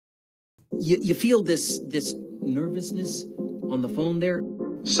You feel this nervousness on the phone there?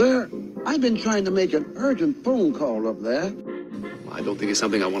 Sir, I've been trying to make an urgent phone call up there. I don't think it's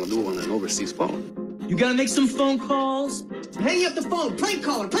something I want to do on an overseas phone. You gotta make some phone calls. Hang up the phone. Prank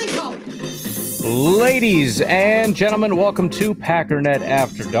caller. Prank caller. Ladies and gentlemen, welcome to Packernet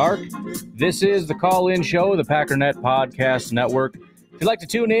After Dark. This is the call-in show of the Packernet Podcast Network. If you'd like to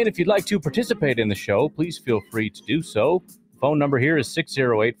tune in, if you'd like to participate in the show, please feel free to do so. Phone number here is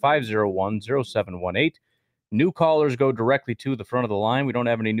 608-501-0718. New callers go directly to the front of the line. We don't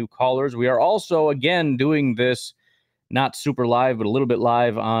have any new callers. We are also, again, doing this not super live, but a little bit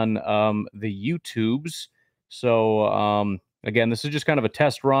live on the YouTubes. So, again, this is just kind of a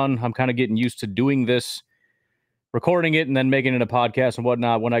test run. I'm kind of getting used to doing this, recording it, and then making it a podcast and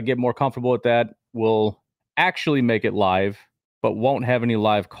whatnot. When I get more comfortable with that, we'll actually make it live, but won't have any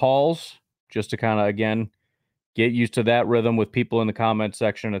live calls, just to kind of, again, get used to that rhythm with people in the comment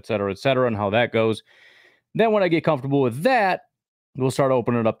section, et cetera, and how that goes. Then when I get comfortable with that, we'll start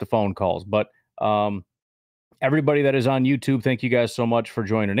opening up the phone calls. But everybody that is on YouTube, thank you guys so much for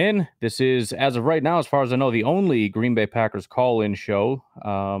joining in. This is, as of right now, as far as I know, the only Green Bay Packers call-in show.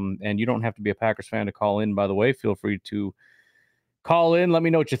 And you don't have to be a Packers fan to call in, by the way. Feel free to call in. Let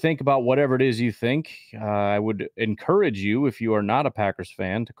me know what you think about whatever it is you think. I would encourage you, if you are not a Packers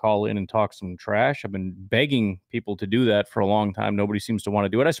fan, to call in and talk some trash. I've been begging people to do that for a long time. Nobody seems to want to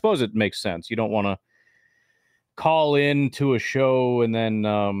do it. I suppose it makes sense. You don't want to call in to a show and then,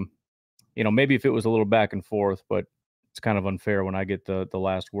 maybe if it was a little back and forth, but it's kind of unfair when I get the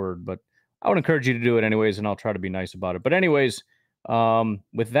last word. But I would encourage you to do it anyways, and I'll try to be nice about it. But anyways,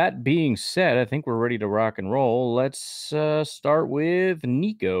 with that being said, I think we're ready to rock and roll. Let's start with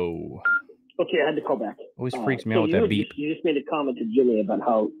Nico. Okay, I had to call back. Always freaks me out with that beep. You just made a comment to Jimmy about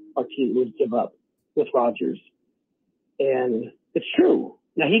how our team would give up with Rodgers. And it's true.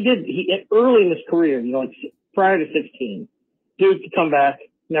 Now, he early in his career, like prior to 16, dude could come back,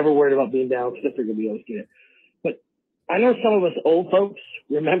 never worried about being down because I figured we always get it. But I know some of us old folks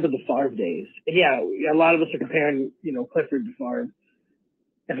remember the Favre days. And yeah, a lot of us are comparing, Clifford to Favre.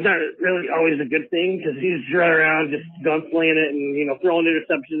 It's not really always a good thing because he's running around just gunslinging it and, throwing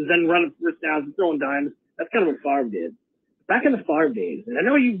interceptions, then running first downs and throwing dimes. That's kind of what Favre did. Back in the Favre days, and I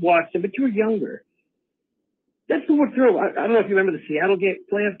know you watched him, but you were younger. That's who would throw. I don't know if you remember the Seattle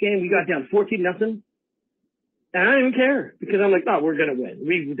playoff game. We got down 14-0. And I didn't even care because I'm like, oh, we're going to win.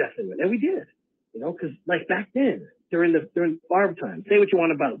 We definitely win. And we did, because like back then, during Favre time, say what you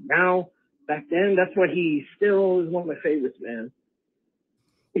want about him now. Back then, that's why he still is one of my favorites, man.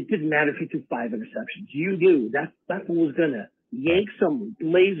 It didn't matter if he threw 5 interceptions. You knew that fool was going to yank some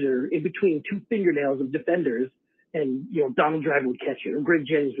laser in between 2 fingernails of defenders, and, Donald Driver would catch it, or Greg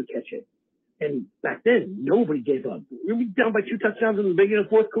Jennings would catch it. And back then, nobody gave up. We'd be down by 2 touchdowns in the beginning of the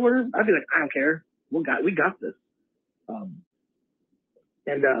fourth quarter. I'd be like, I don't care. We got this.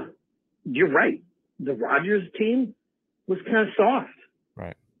 You're right. The Rodgers team was kind of soft.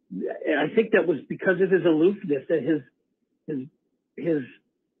 Right. And I think that was because of his aloofness and his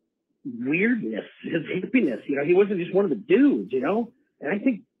weirdness, his hippiness. He wasn't just one of the dudes, And I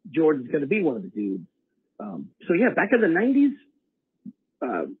think Jordan's going to be one of the dudes. Back in the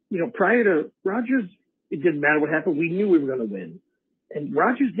 90s, prior to Rodgers, it didn't matter what happened. We knew we were going to win. And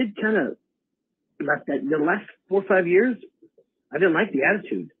Rodgers did kind of, the last 4 or 5 years, I didn't like the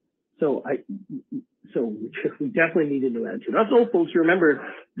attitude. So we definitely need a new attitude. Us old folks remember,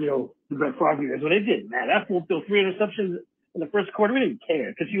 the Brett Favre years when it didn't matter. That fool threw 3 interceptions in the first quarter. We didn't care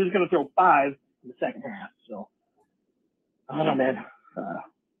because he was going to throw 5 in the second half. So, I don't know, man.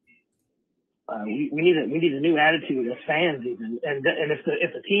 We need a new attitude as fans, even. And if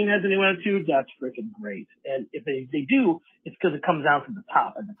the team has a new attitude, that's freaking great. And if they do, it's because it comes down from the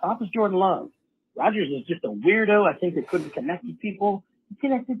top. And the top is Jordan Love. Rodgers is just a weirdo. I think they couldn't connect with people. He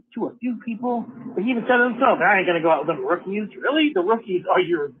connected to a few people, but he even said it himself, I ain't going to go out with the rookies. Really? The rookies are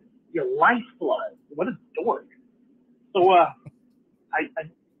your lifeblood. What a dork. So and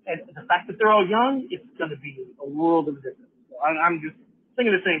the fact that they're all young, it's going to be a world of difference. So I'm just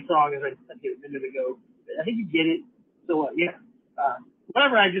singing the same song as I did a minute ago. I think you get it. So,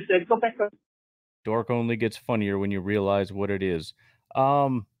 whatever I just said, go back up. Dork only gets funnier when you realize what it is.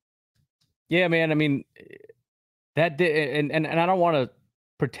 Yeah, man. I mean, that did, and I don't want to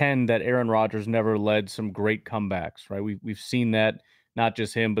pretend that Aaron Rodgers never led some great comebacks, right? We've seen that, not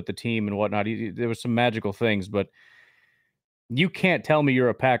just him, but the team and whatnot. There was some magical things, but you can't tell me you're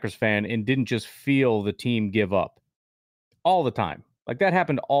a Packers fan and didn't just feel the team give up all the time. Like that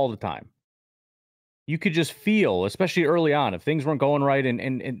happened all the time. You could just feel, especially early on, if things weren't going right,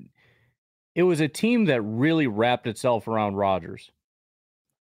 and it was a team that really wrapped itself around Rodgers.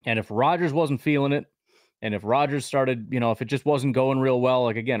 And if Rodgers wasn't feeling it, and if Rodgers started, if it just wasn't going real well,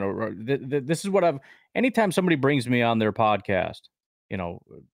 like again, this is what anytime somebody brings me on their podcast,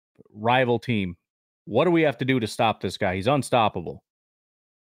 rival team, what do we have to do to stop this guy? He's unstoppable.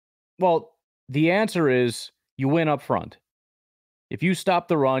 Well, the answer is you win up front. If you stop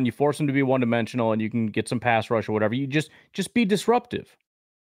the run, you force him to be one-dimensional, and you can get some pass rush or whatever, you just be disruptive.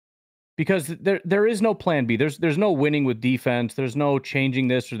 Because there is no plan B. There's no winning with defense. There's no changing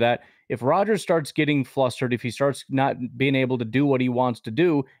this or that. If Rodgers starts getting flustered, if he starts not being able to do what he wants to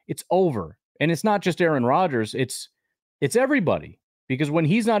do, it's over. And it's not just Aaron Rodgers. It's everybody. Because when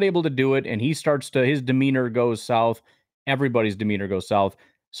he's not able to do it and he starts to, his demeanor goes south, everybody's demeanor goes south.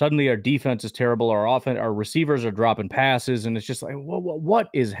 Suddenly our defense is terrible. Our receivers are dropping passes, and it's just like, what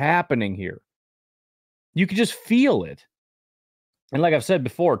is happening here? You could just feel it. And like I've said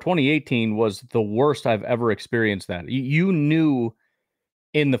before, 2018 was the worst I've ever experienced that. You knew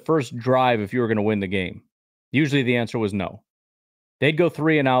in the first drive if you were going to win the game. Usually the answer was no. They'd go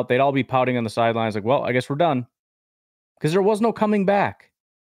 3 and out. They'd all be pouting on the sidelines like, well, I guess we're done. Because there was no coming back.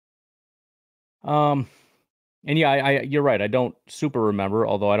 And yeah, you're right. I don't super remember,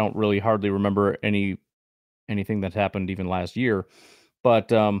 although I don't really hardly remember anything that happened even last year.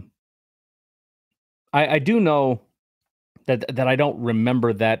 But I do know that I don't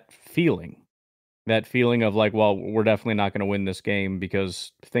remember that feeling of like, well, we're definitely not going to win this game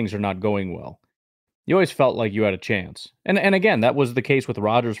because things are not going well. You always felt like you had a chance. And again, that was the case with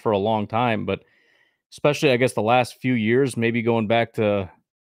Rodgers for a long time, but especially, I guess, the last few years, maybe going back to,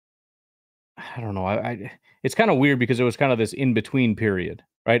 I don't know. It's kind of weird because it was kind of this in-between period,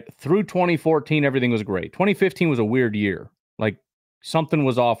 right? Through 2014, everything was great. 2015 was a weird year. Like, something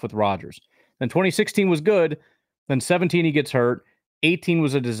was off with Rodgers. Then 2016 was good. Then 17, he gets hurt. 18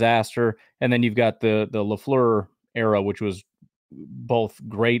 was a disaster. And then you've got the LaFleur era, which was both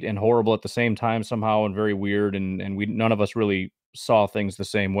great and horrible at the same time somehow, and very weird. And none of us really saw things the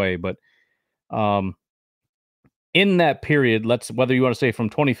same way. But in that period, whether you want to say from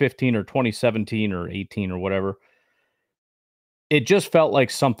 2015 or 2017 or 18 or whatever, it just felt like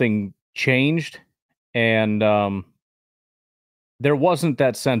something changed. And there wasn't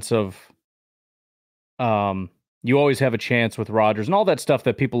that sense of you always have a chance with Rodgers and all that stuff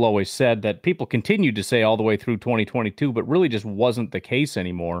that people always said, that people continued to say all the way through 2022, but really just wasn't the case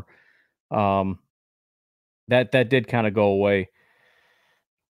anymore. That did kind of go away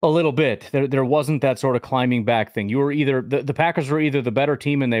a little bit. There wasn't that sort of climbing back thing. You were either the Packers were either the better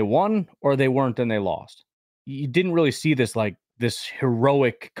team and they won, or they weren't and they lost. You didn't really see this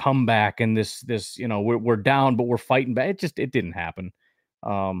heroic comeback and this we're down but we're fighting back. It didn't happen.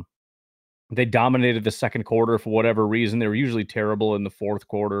 They dominated the second quarter for whatever reason. They were usually terrible in the fourth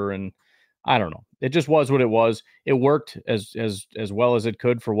quarter, and I don't know. It just was what it was. It worked as well as it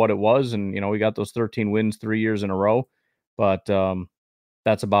could for what it was, and we got those 13 wins 3 years in a row. But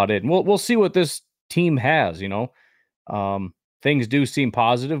that's about it. And we'll see what this team has. Things do seem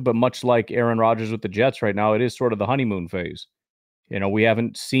positive, but much like Aaron Rodgers with the Jets right now, it is sort of the honeymoon phase. We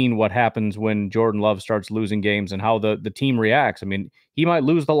haven't seen what happens when Jordan Love starts losing games and how the team reacts. I mean, he might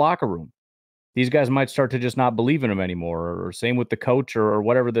lose the locker room. These guys might start to just not believe in him anymore, or same with the coach, or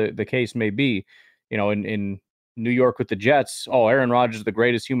whatever the case may be. In New York with the Jets, Aaron Rodgers is the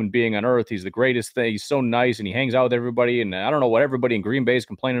greatest human being on earth. He's the greatest thing. He's so nice, and he hangs out with everybody. And I don't know what everybody in Green Bay is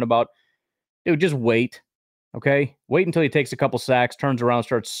complaining about. Dude, just wait. Okay? Wait until he takes a couple sacks, turns around,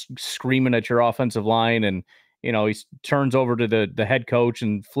 starts screaming at your offensive line, and he turns over to the head coach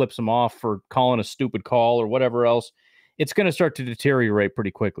and flips him off for calling a stupid call or whatever else. It's going to start to deteriorate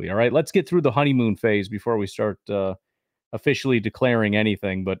pretty quickly. All right, let's get through the honeymoon phase before we start officially declaring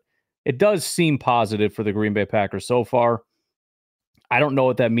anything. But it does seem positive for the Green Bay Packers so far. I don't know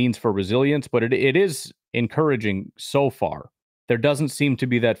what that means for resilience, but it is encouraging so far. There doesn't seem to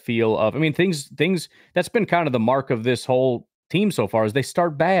be that feel of, things that's been kind of the mark of this whole team so far, is they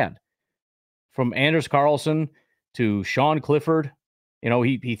start bad. From Anders Carlson to Sean Clifford,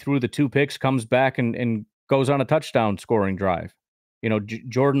 he threw the 2 picks, comes back and goes on a touchdown scoring drive.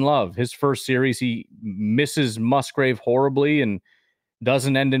 Jordan Love, his first series, he misses Musgrave horribly and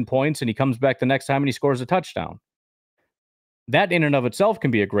doesn't end in points, and he comes back the next time and he scores a touchdown. That in and of itself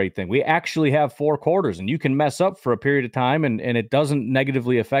can be a great thing. We actually have 4 quarters, and you can mess up for a period of time, and it doesn't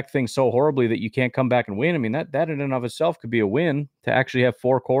negatively affect things so horribly that you can't come back and win. That in and of itself could be a win, to actually have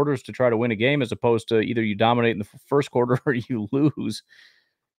 4 quarters to try to win a game, as opposed to either you dominate in the first quarter or you lose.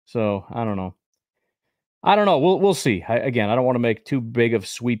 So I don't know. We'll see. I don't want to make too big of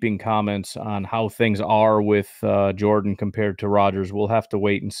sweeping comments on how things are with Jordan compared to Rodgers. We'll have to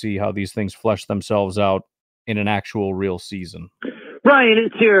wait and see how these things flesh themselves out in an actual real season. Brian,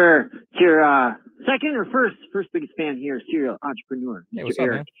 it's your second or first biggest fan here, serial entrepreneur, Hey, Mr. what's up,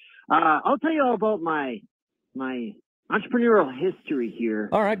 Eric. I'll tell you all about my entrepreneurial history here.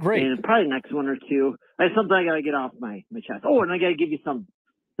 All right, great. And probably next one or two. That's something I gotta get off my chest. Oh, and I gotta give you some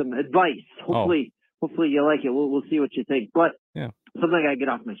advice. Hopefully you like it. We'll see what you think. But yeah, something I gotta get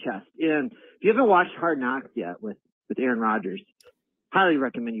off my chest. And if you haven't watched Hard Knocks yet with Aaron Rodgers, highly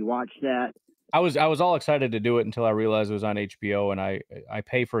recommend you watch that. I was all excited to do it until I realized it was on HBO, and I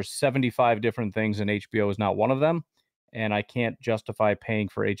pay for 75 different things, and HBO is not one of them. And I can't justify paying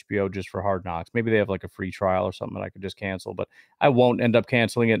for HBO just for Hard Knocks. Maybe they have like a free trial or something that I could just cancel, but I won't end up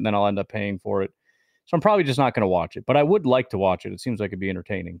canceling it, and then I'll end up paying for it. So I'm probably just not going to watch it, but I would like to watch it. It seems like it'd be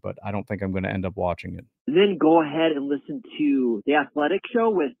entertaining, but I don't think I'm going to end up watching it. Then go ahead and listen to The Athletic Show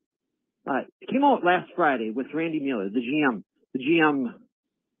with it came out last Friday with Randy Mueller, the GM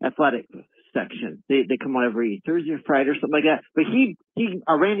athletic section. They come out every Thursday or Friday or something like that. But he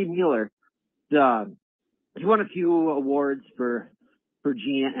Randy Mueller, he won a few awards for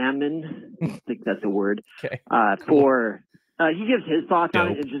GM. I think that's a word. Okay. For he gives his thoughts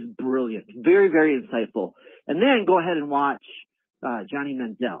on it. It's just brilliant, very, very insightful. And then go ahead and watch Johnny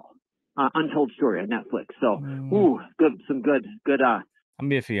Manziel, Untold Story on Netflix. So, some good. I'm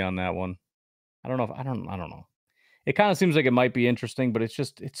iffy on that one. I don't know. I don't know. It kind of seems like it might be interesting, but it's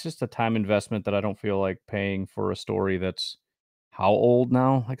just a time investment that I don't feel like paying for a story that's how old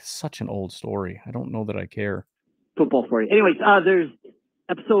now? Like such an old story. I don't know that I care. Football for you. Anyways, there's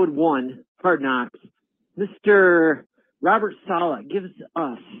episode 1, Hard Knocks. Mr. Robert Saleh gives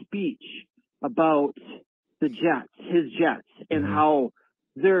a speech about the Jets, his Jets, and how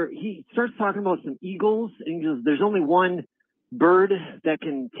he starts talking about some eagles, and he goes, there's only one bird that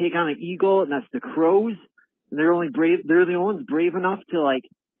can take on an eagle, and that's the crows. And they're the only ones brave enough to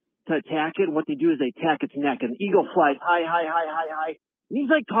attack it. And what they do is they attack its neck, and the eagle flies high. And he's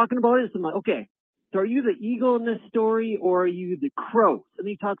like talking about it. So I'm like, okay, so are you the eagle in this story, or are you the crow? And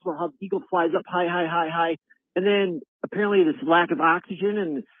he talks about how the eagle flies up high. And then apparently this lack of oxygen,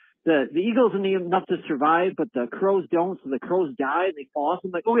 and the eagles need enough to survive, but the crows don't. So the crows die and they fall off.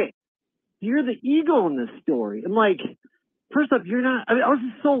 I'm like, okay, you're the eagle in this story. I'm like, first up, you're not. I mean, I was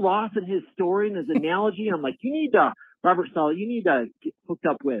just so lost in his story and his analogy. And I'm like, you need Robert Saleh, you need to get hooked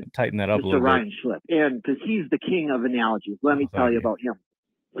up with tighten that up Mr. a little Ryan bit. Schlip, and because he's the king of analogies. Let me tell you about him.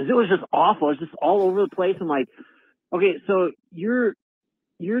 It was just awful. It was just all over the place. I'm like, okay, so you're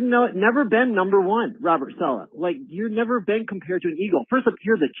never been number one, Robert Saleh. Like, you've never been compared to an eagle. First up,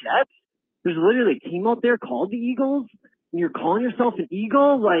 you're the Jets. There's literally a team out there called the Eagles, and you're calling yourself an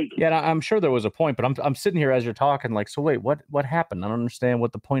eagle. Like, yeah, I'm sure there was a point, but I'm sitting here as you're talking, like, so wait, what happened? I don't understand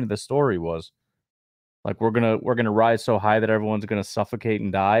what the point of the story was. Like, we're gonna rise so high that everyone's gonna suffocate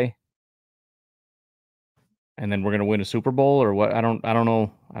and die, and then we're gonna win a Super Bowl, or what? I don't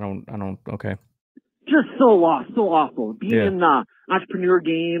know. I don't. Okay. Just so lost, so awful. Being in the entrepreneur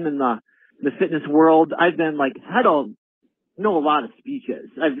game and the fitness world, I've been like, I don't know a lot of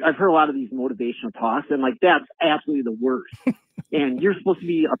speeches. I've heard a lot of these motivational talks, and like, that's absolutely the worst. And you're supposed to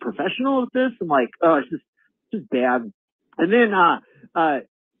be a professional at this. I'm like, oh, it's just bad. And then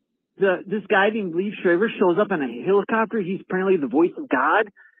this guy named Lee Shriver shows up in a helicopter. He's apparently the voice of God.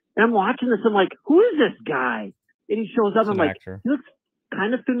 And I'm watching this. I'm like, who is this guy? And he shows up. I'm like, he looks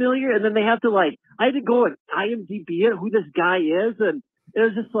kind of familiar. And then they have to I had to go and IMDb it, who this guy is. And it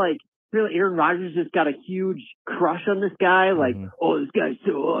was just like, really, Aaron Rodgers just got a huge crush on this guy. Like, oh, this guy's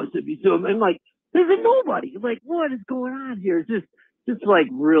so awesome. He's so, and like, there's a nobody. Like, what is going on here? It's just like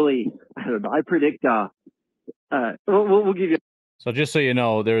really, I don't know. I predict, we'll give you. So just so you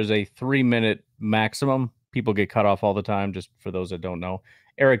know, there is a 3-minute maximum. People get cut off all the time, just for those that don't know.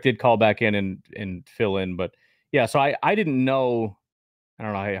 Eric did call back in and fill in, but yeah, so I didn't know, I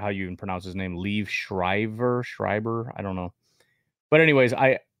don't know how you even pronounce his name, Liev Schreiber, I don't know. But anyways,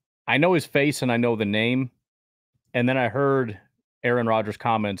 I know his face and I know the name, and then I heard Aaron Rodgers'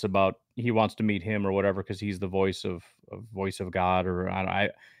 comments about he wants to meet him or whatever because he's the voice of God, or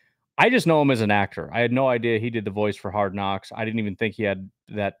I just know him as an actor. I had no idea he did the voice for Hard Knocks. I didn't even think he had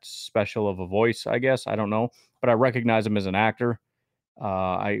that special of a voice, I guess. I don't know. But I recognize him as an actor.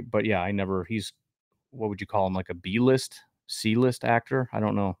 He's, what would you call him? Like a B-list, C-list actor? I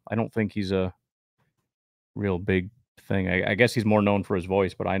don't know. I don't think he's a real big thing. I guess he's more known for his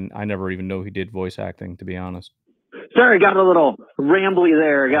voice, but I never even knew he did voice acting, to be honest. Sorry, got a little rambly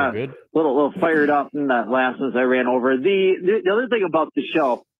there. Got good. a little fired up in that last one as I ran over. The other thing about the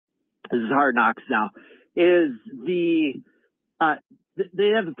show, this is Hard Knocks now, is they have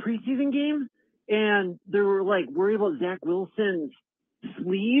the preseason game, and they were like worried about Zach Wilson's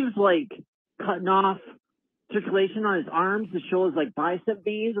sleeves, like cutting off circulation on his arms to show his like bicep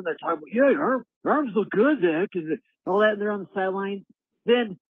veins, and they're talking about, yeah, your arms look good, Zach, and all that. And they're on the sideline.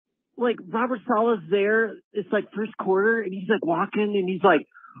 Then like Robert Saleh's there. It's like first quarter, and he's like walking, and he's like,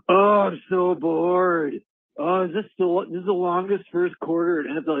 "Oh, I'm so bored. Oh, this is the longest first quarter in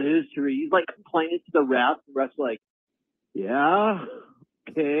NFL history." He's like complaining to the refs. The refs like, "Yeah,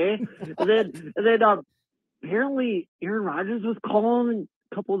 okay." and then apparently Aaron Rodgers was calling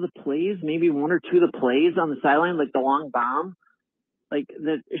a couple of the plays, maybe one or two of the plays on the sideline, like the long bomb. Like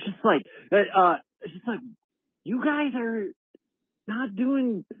that, it's just like you guys are not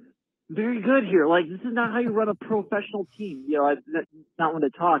doing very good here. Like, this is not how you run a professional team. You know, I not want to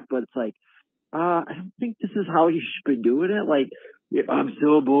talk, but it's like, I don't think this is how you should be doing it. Like, I'm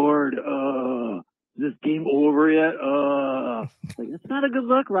so bored. Is this game over yet? Like, that's not a good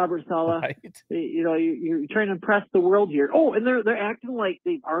look, Robert Saleh. Right. You know, you're trying to impress the world here. Oh, and they're acting like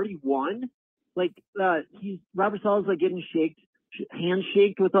they've already won. Like, Robert Saleh's like getting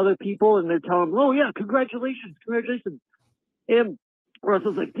handshaked with other people, and they're telling him, "Oh yeah, congratulations." And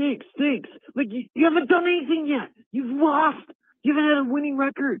Russell's like, thanks. Like, you haven't done anything yet. You've lost. You haven't had a winning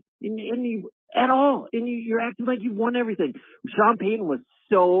record at all. And you're acting like you've won everything. Sean Payton was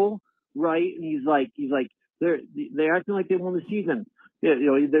so right. And he's like, they're acting like they won the season. Yeah, you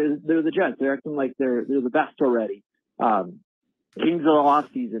know, they're the Jets. They're acting like they're the best already. Kings of the off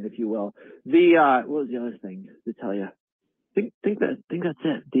season, if you will. What was the other thing to tell you? I think that's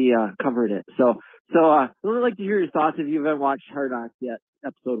it. Covered it. So I would like to hear your thoughts if you haven't watched Hard Knocks yet,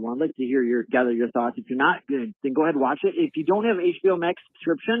 episode 1. I'd like to gather your thoughts. If you're not good, then go ahead and watch it. If you don't have HBO Max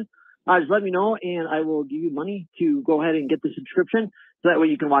subscription, just let me know and I will give you money to go ahead and get the subscription. So that way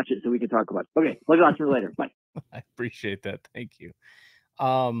you can watch it so we can talk about it. Okay, look at you later. Bye. I appreciate that. Thank you.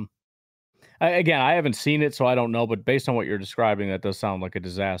 Again, I haven't seen it, so I don't know. But based on what you're describing, that does sound like a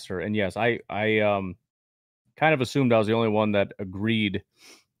disaster. And yes, I kind of assumed I was the only one that agreed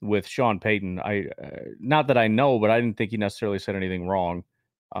with Sean Payton. Not that I know, but I didn't think he necessarily said anything wrong.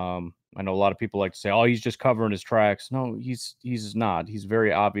 I know a lot of people like to say, "Oh, he's just covering his tracks." No, he's not. He's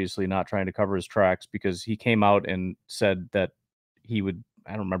very obviously not trying to cover his tracks, because he came out and said that he would.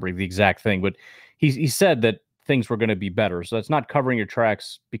 I don't remember the exact thing, but he said that things were going to be better. So that's not covering your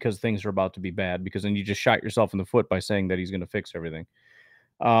tracks because things are about to be bad, because then you just shot yourself in the foot by saying that he's going to fix everything.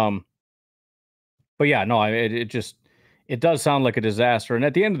 But yeah, no, it does sound like a disaster. And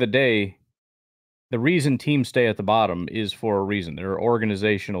at the end of the day, the reason teams stay at the bottom is for a reason. There are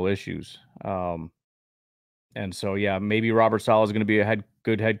organizational issues. And so, yeah, maybe Robert Saleh is going to be a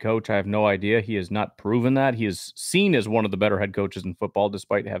good head coach. I have no idea. He has not proven that. He is seen as one of the better head coaches in football,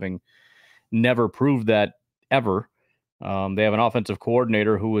 despite having never proved that ever. They have an offensive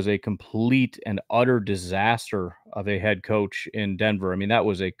coordinator who was a complete and utter disaster of a head coach in Denver. I mean, that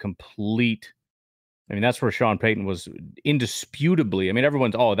was a complete... I mean, that's where Sean Payton was indisputably. I mean,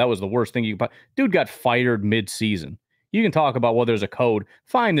 everyone's, "Oh, that was the worst thing you could..." Dude got fired mid-season. You can talk about, well, there's a code.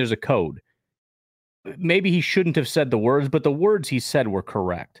 Fine, there's a code. Maybe he shouldn't have said the words, but the words he said were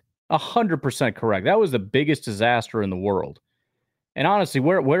correct. 100% correct. That was the biggest disaster in the world. And honestly,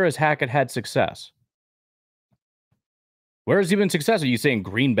 where has Hackett had success? Where has he been successful? Are you saying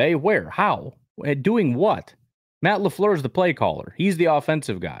Green Bay? Where? How? Doing what? Matt LaFleur is the play caller. He's the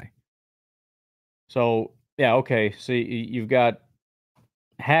offensive guy. So, yeah, okay. So you've got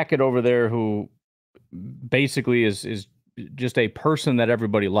Hackett over there, who basically is just a person that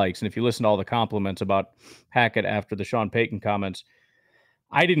everybody likes. And if you listen to all the compliments about Hackett after the Sean Payton comments,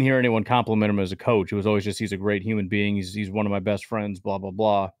 I didn't hear anyone compliment him as a coach. It was always just, he's a great human being. He's one of my best friends, blah, blah,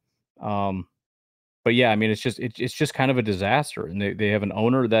 blah. But yeah, I mean, it's just kind of a disaster. And they have an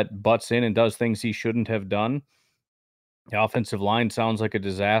owner that butts in and does things he shouldn't have done. The offensive line sounds like a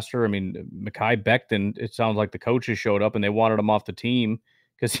disaster. I mean, Mekhi Becton, it sounds like the coaches showed up and they wanted him off the team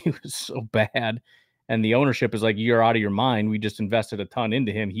because he was so bad. And the ownership is like, "You're out of your mind. We just invested a ton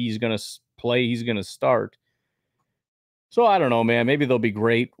into him. He's going to play. He's going to start." So I don't know, man. Maybe they'll be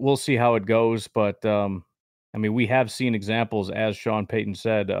great. We'll see how it goes. But, I mean, we have seen examples, as Sean Payton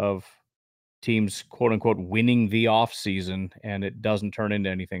said, of teams, quote unquote, winning the offseason, and it doesn't turn into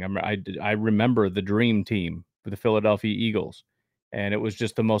anything. I remember the dream team with the Philadelphia Eagles, and it was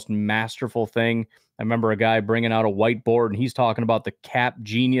just the most masterful thing. I remember a guy bringing out a whiteboard, and he's talking about the cap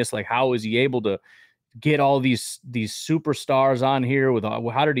genius. Like, how is he able to get all these superstars on here? With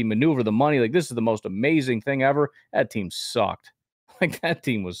how did he maneuver the money? Like, this is the most amazing thing ever. That team sucked. Like, that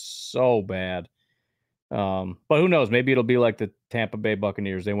team was so bad. But who knows? Maybe it'll be like the Tampa Bay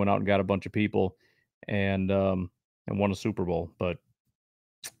Buccaneers. They went out and got a bunch of people and won a Super Bowl. But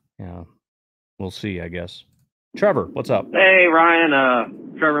yeah, we'll see, I guess. Trevor, what's up? Hey,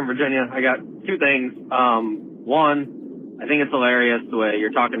 Ryan. Trevor in Virginia. I got two things. One, I think it's hilarious the way you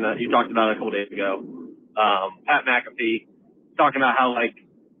talked about it a couple days ago. Pat McAfee talking about how like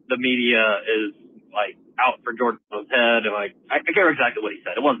the media is like out for Jordan Love's head, and like I can't remember exactly what he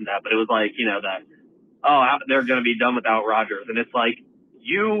said. It wasn't that, but it was like, you know, that they're going to be done without Rodgers, and it's like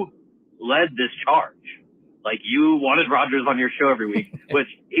you led this charge. Like you wanted Rodgers on your show every week, which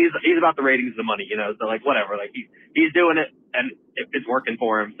he's about the ratings and the money, you know. So like whatever, like he's doing it and it's working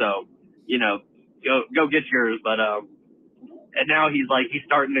for him. So you know, go get yours. But and now he's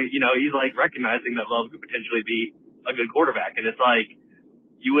starting to, you know, he's like recognizing that Love could potentially be a good quarterback, and it's like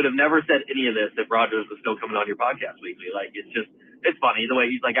you would have never said any of this if Rodgers was still coming on your podcast weekly. Like it's funny the way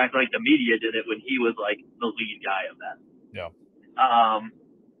he's like acting like the media did it when he was like the lead guy of that. Yeah.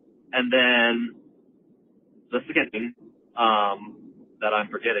 And then the second thing that I'm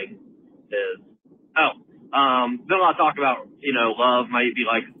forgetting is, been a lot of talk about, you know, Love might be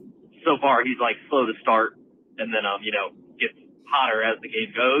like, so far he's like slow to start and then, you know, gets hotter as the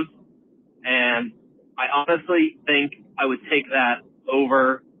game goes. And I honestly think I would take that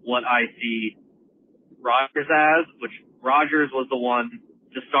over what I see Rodgers as, which Rodgers was the one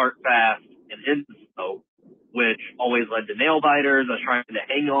to start fast and end slow, which always led to nail biters. I was trying to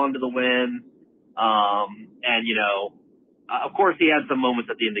hang on to the win. And, you know, of course he had some moments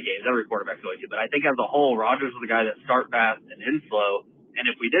at the end of games. Every quarterback's going to. But I think as a whole, Rodgers was the guy that start fast and end slow. And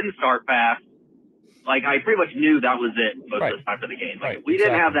if we didn't start fast, like I pretty much knew that was it most of the time for the game. Like if we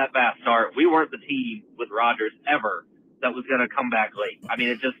didn't have that fast start, we weren't the team with Rodgers ever that was going to come back late. I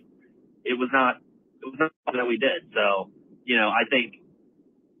mean, it was not something that we did. So, you know, I think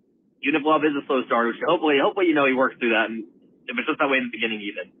even if Love is a slow starter, which hopefully, you know, he works through that. And if it's just that way in the beginning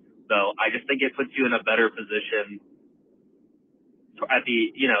even. So I just think it puts you in a better position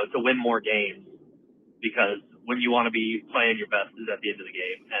to win more games, because when you want to be playing your best is at the end of the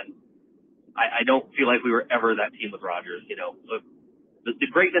game. And I don't feel like we were ever that team with Rodgers. You know, the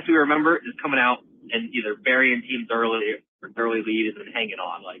greatness we remember is coming out and either burying teams early or early lead and then hanging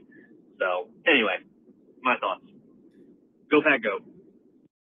on. Like, so anyway, my thoughts. Go Pack, go.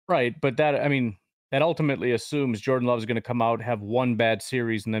 Right, but that ultimately assumes Jordan Love is going to come out, have one bad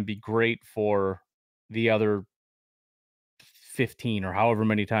series, and then be great for the other 15 or however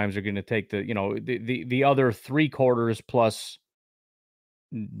many times they're going to take the other 3 quarters plus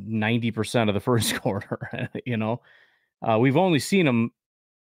 90% of the first quarter. You know, we've only seen him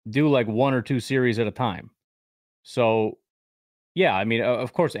do like 1 or 2 series at a time. So, yeah, I mean,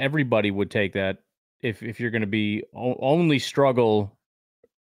 of course, everybody would take that if you're going to be only struggle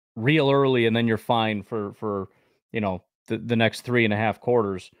real early and then you're fine for you know the next 3.5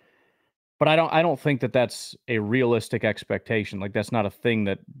 quarters. But I don't think that that's a realistic expectation. Like that's not a thing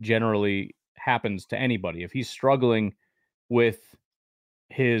that generally happens to anybody. If he's struggling with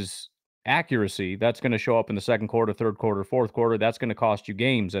his accuracy, that's going to show up in the second quarter, third quarter, fourth quarter. That's going to cost you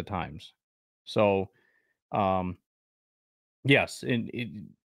games at times. So, yes,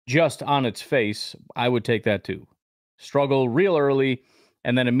 just on its face, I would take that too. Struggle real early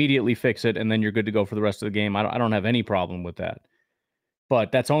and then immediately fix it, and then you're good to go for the rest of the game. I don't have any problem with that. But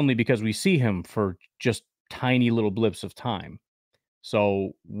that's only because we see him for just tiny little blips of time.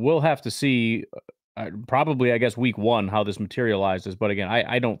 So we'll have to see probably, I guess, week 1 how this materializes. But again,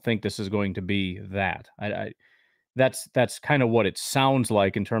 I don't think this is going to be that. That's kind of what it sounds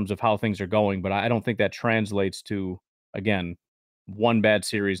like in terms of how things are going. But I don't think that translates to, again, one bad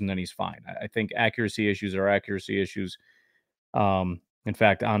series and then he's fine. I think accuracy issues are accuracy issues. In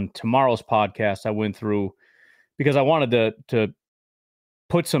fact, on tomorrow's podcast, I went through, because I wanted to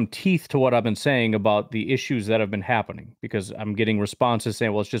put some teeth to what I've been saying about the issues that have been happening, because I'm getting responses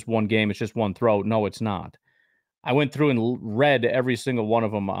saying, well, it's just one game, it's just one throw. No, it's not. I went through and read every single one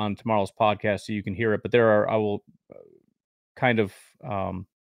of them on tomorrow's podcast so you can hear it. But I will kind of a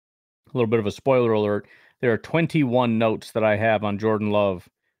little bit of a spoiler alert. There are 21 notes that I have on Jordan Love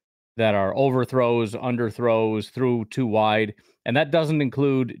that are overthrows, underthrows, threw too wide. And that doesn't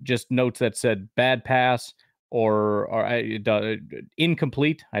include just notes that said bad pass or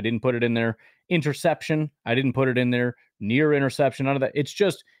incomplete. I didn't put it in there. Interception. I didn't put it in there. Near interception. None of that. It's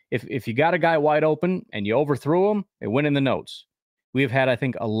just if you got a guy wide open and you overthrew him, it went in the notes. We've had, I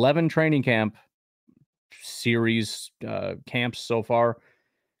think, 11 training camp series camps so far,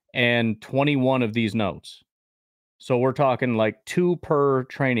 and 21 of these notes. So we're talking like 2 per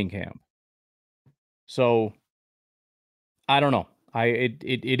training camp. So I don't know.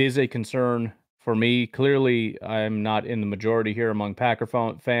 It is a concern for me. Clearly, I'm not in the majority here among Packer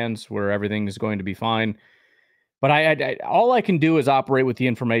fans where everything is going to be fine. But I all I can do is operate with the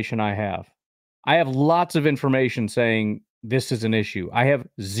information I have. I have lots of information saying this is an issue. I have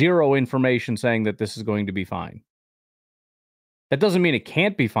zero information saying that this is going to be fine. That doesn't mean it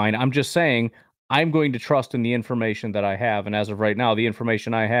can't be fine. I'm just saying I'm going to trust in the information that I have. And as of right now, the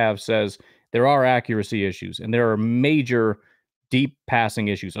information I have says there are accuracy issues and there are major deep passing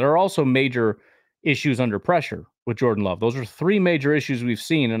issues. There are also major issues under pressure with Jordan Love. Those are three major issues we've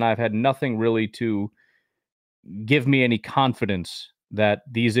seen, and I've had nothing really to give me any confidence that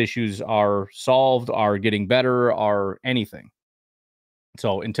these issues are solved, are getting better, are anything.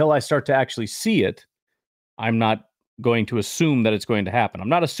 So until I start to actually see it, I'm not going to assume that it's going to happen. I'm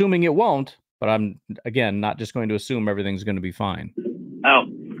not assuming it won't, but I'm, again, not just going to assume everything's going to be fine. Oh,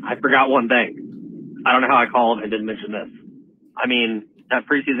 I forgot one thing. I don't know how I called and didn't mention this. I mean, that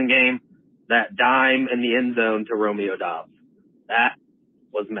preseason game, that dime in the end zone to Romeo Dobbs, that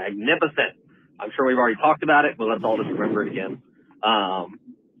was magnificent. I'm sure we've already talked about it, but let's all just remember it again. I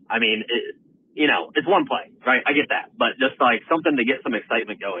mean, it's one play, right? I get that, but just like something to get some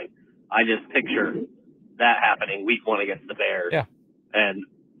excitement going. I just picture that happening week 1 against the Bears, and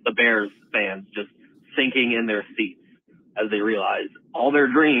the Bears fans just sinking in their seats as they realize all their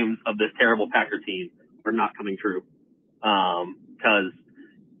dreams of this terrible Packer team are not coming true. Because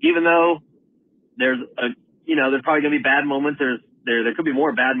even though there's probably gonna be bad moments, there could be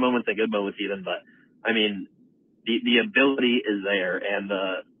more bad moments than good moments even, but I mean, the ability is there, and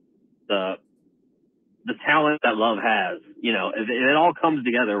the talent that Love has, if it all comes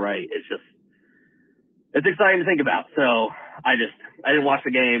together right, it's exciting to think about. So I didn't watch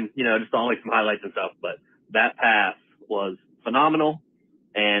the game, just saw like some highlights and stuff, but that pass was phenomenal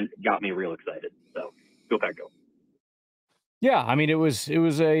and got me real excited. So go Pack Go. Yeah, I mean, it was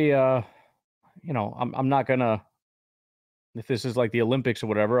a, I'm not gonna, if this is like the Olympics or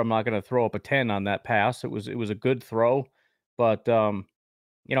whatever, I'm not gonna throw up a 10 on that pass. It was a good throw, but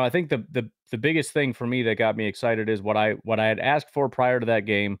I think the biggest thing for me that got me excited is what I had asked for prior to that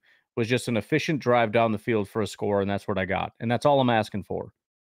game was just an efficient drive down the field for a score, and that's what I got, and that's all I'm asking for.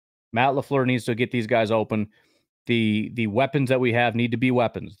 Matt LaFleur needs to get these guys open. The weapons that we have need to be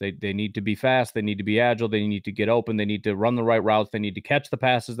weapons. They need to be fast. They need to be agile. They need to get open. They need to run the right routes. They need to catch the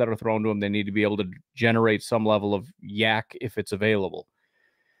passes that are thrown to them. They need to be able to generate some level of yak if it's available.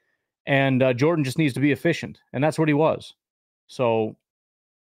 And Jordan just needs to be efficient, and that's what he was. So,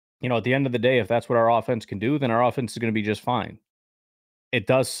 at the end of the day, if that's what our offense can do, then our offense is going to be just fine. It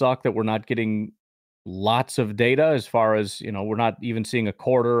does suck that we're not getting lots of data as far as, we're not even seeing a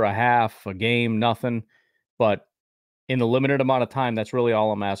quarter, a half, a game, nothing. But in the limited amount of time, that's really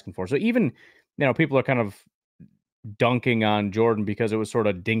all I'm asking for. So even, people are kind of dunking on Jordan because it was sort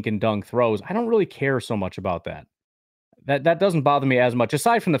of dink and dunk throws. I don't really care so much about that. That doesn't bother me as much,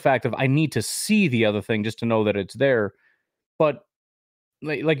 aside from the fact of I need to see the other thing just to know that it's there. But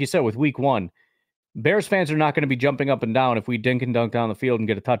like you said, with week 1, Bears fans are not going to be jumping up and down if we dink and dunk down the field and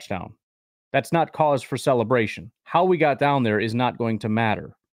get a touchdown. That's not cause for celebration. How we got down there is not going to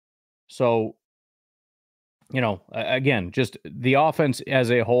matter. So, again, just the offense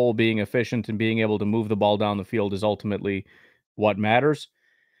as a whole being efficient and being able to move the ball down the field is ultimately what matters.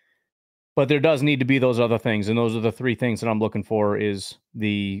 But there does need to be those other things. And those are the 3 things that I'm looking for is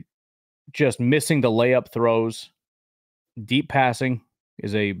the just missing the layup throws. Deep passing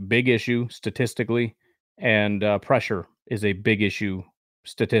is a big issue statistically, and pressure is a big issue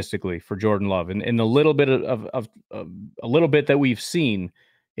statistically for Jordan Love. And in the little bit of a little bit that we've seen,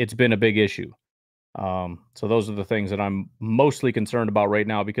 it's been a big issue. So those are the things that I'm mostly concerned about right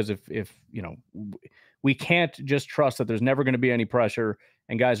now, because if we can't just trust that there's never going to be any pressure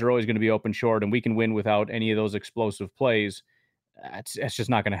and guys are always going to be open short and we can win without any of those explosive plays. That's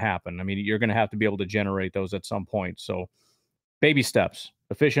just not going to happen. I mean, you're going to have to be able to generate those at some point. So baby steps,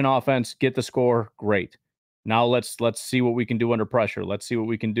 efficient offense, get the score. Great. Now let's see what we can do under pressure. Let's see what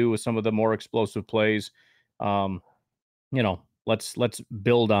we can do with some of the more explosive plays. Let's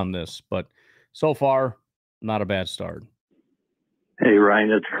build on this, but so far, not a bad start. Hey,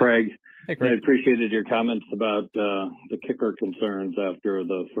 Ryan, it's Craig. Hey, Craig. I appreciated your comments about the kicker concerns after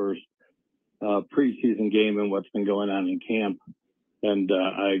the first preseason game and what's been going on in camp. And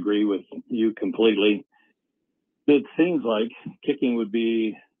I agree with you completely. It seems like kicking would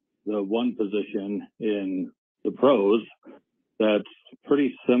be the one position in the pros that's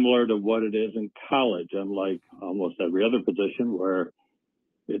pretty similar to what it is in college, unlike almost every other position where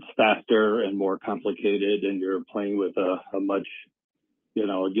it's faster and more complicated and you're playing with a much,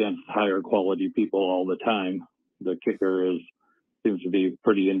 against higher quality people all the time. The kicker seems to be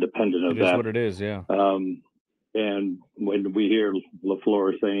pretty independent of that. It is what it is, yeah. And when we hear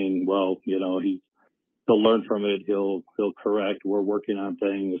LaFleur saying, well, he'll learn from it, he'll correct, we're working on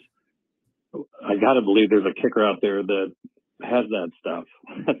things. I got to believe there's a kicker out there that has that stuff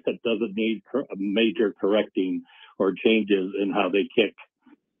that doesn't need major correcting or changes in how they kick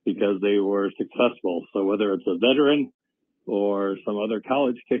because they were successful. So whether it's a veteran or some other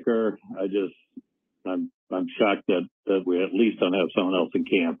college kicker, I'm shocked that we at least don't have someone else in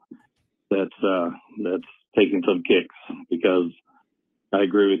camp that's taking some kicks, because I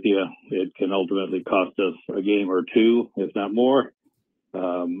agree with you. It can ultimately cost us a game or two, if not more.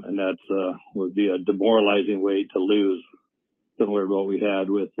 And that's would be a demoralizing way to lose, similar to what we had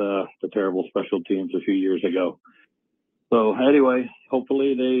with the terrible special teams a few years ago. So anyway,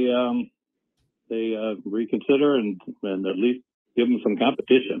 hopefully they reconsider and at least give them some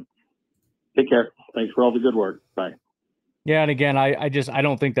competition. Take care. Thanks for all the good work. Bye. Yeah, and again, I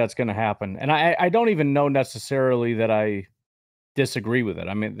don't think that's going to happen, and I don't even know necessarily that I disagree with it.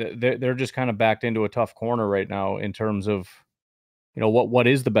 I mean, they're just kind of backed into a tough corner right now in terms of, what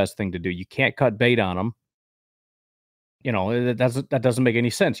is the best thing to do. You can't cut bait on them. That doesn't make any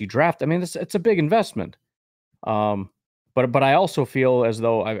sense. You draft. I mean, it's a big investment. But I also feel as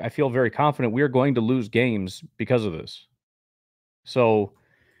though I feel very confident we are going to lose games because of this. So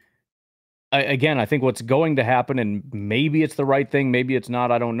again, I think what's going to happen, and maybe it's the right thing, maybe it's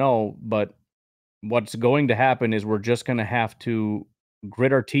not, I don't know, but what's going to happen is we're just going to have to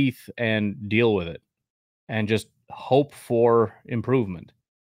grit our teeth and deal with it and just hope for improvement.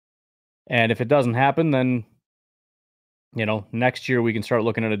 And if it doesn't happen, then, next year we can start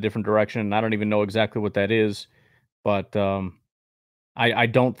looking at a different direction. And I don't even know exactly what that is, but I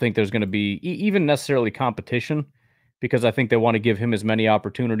don't think there's going to be even necessarily competition, because I think they want to give him as many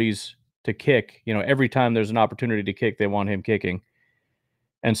opportunities to kick. Every time there's an opportunity to kick, they want him kicking.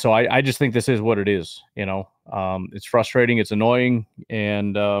 And so I just think this is what it is. It's frustrating. It's annoying.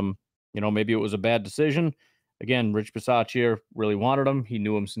 And, maybe it was a bad decision. Again, Rich Bisaccia really wanted him. He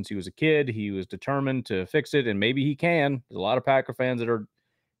knew him since he was a kid. He was determined to fix it, and maybe he can. There's a lot of Packer fans that are,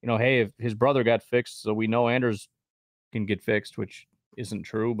 hey, if his brother got fixed, so we know Anders can get fixed, which isn't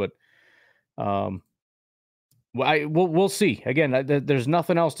true. But we'll see. Again, there's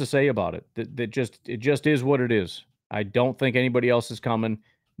nothing else to say about it. It just is what it is. I don't think anybody else is coming.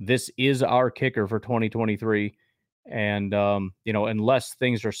 This is our kicker for 2023. And, unless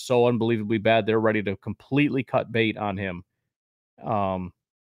things are so unbelievably bad, they're ready to completely cut bait on him,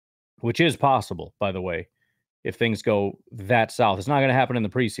 which is possible, by the way, if things go that south. It's not going to happen in the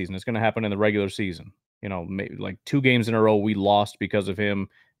preseason. It's going to happen in the regular season. Maybe like 2 games in a row we lost because of him,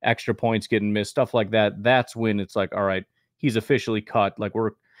 extra points getting missed, stuff like that. That's when it's like, all right, he's officially cut.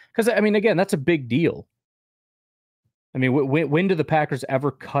 Because, I mean, again, that's a big deal. I mean, when do the Packers ever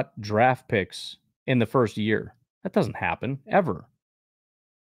cut draft picks in the first year? That doesn't happen ever.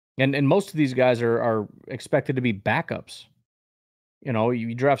 And most of these guys are expected to be backups.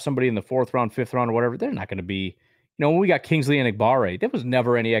 You draft somebody in the 4th round, 5th round, or whatever, they're not going to be, when we got Kingsley and Egbare, there was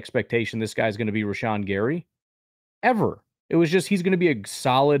never any expectation this guy's going to be Rashawn Gary. Ever. It was just he's going to be a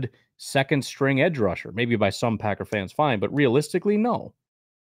solid second string edge rusher. Maybe by some Packer fans, fine, but realistically, no.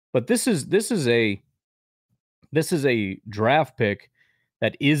 But this is a draft pick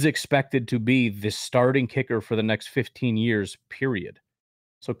that is expected to be the starting kicker for the next 15 years, period.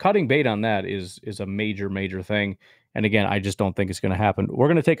 So cutting bait on that is a major, major thing. And again, I just don't think it's going to happen. We're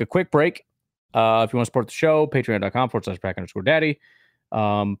going to take a quick break. If you want to support the show, patreon.com/Pack_Daddy.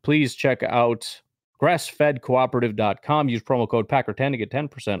 Please check out grassfedcooperative.com. Use promo code Packer10 to get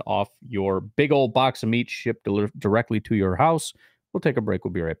 10% off your big old box of meat shipped directly to your house. We'll take a break.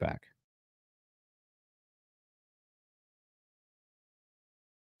 We'll be right back.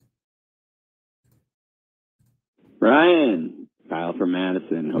 Ryan, Kyle from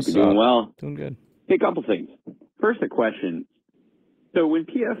Madison. Hope you're doing well. Doing good. Hey, a couple things. First, a question. So when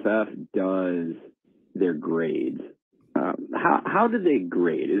PFF does their grades, how do they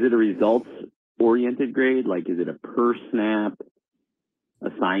grade? Is it a results-oriented grade? Like, is it a per snap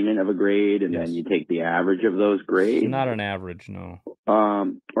assignment of a grade, and then you take the average of those grades? Not an average, no.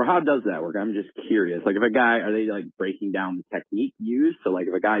 Or how does that work? I'm just curious. Like, if a guy, are they like breaking down the technique used? So, like,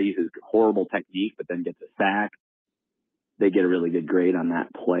 if a guy uses horrible technique but then gets a sack, they get a really good grade on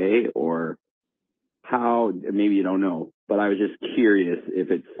that play? Or how? Maybe you don't know, but I was just curious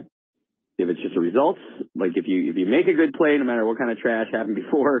if it's just a results. Like, if you make a good play, no matter what kind of trash happened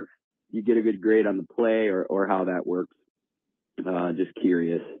before, you get a good grade on the play, or how that works. Just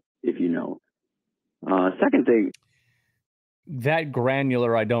curious if you know. Second thing, that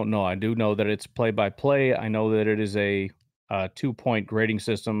granular, I don't know. I do know that it's play by play. I know that it is a 2-point grading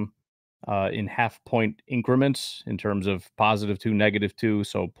system in half-point increments in terms of +2, -2.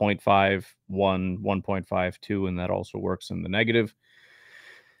 So 0.5, 1, 1.5, 2, and that also works in the negative.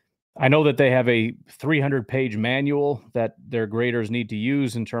 I know that they have a 300-page manual that their graders need to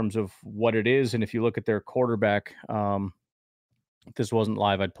use in terms of what it is. And if you look at their quarterback, if this wasn't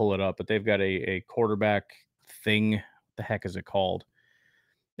live, I'd pull it up, but they've got a quarterback thing. What the heck is it called?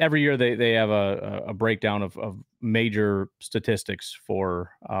 Every year they have a breakdown of major statistics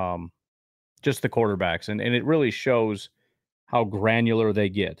for just the quarterbacks. And it really shows how granular they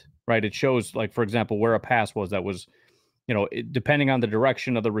get, right? It shows, like, for example, where a pass was that was, depending on the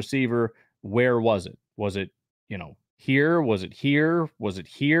direction of the receiver, where was it? Was it, here? Was it here? Was it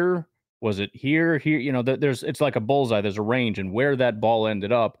here? Was it here? Here? It's like a bullseye. There's a range, and where that ball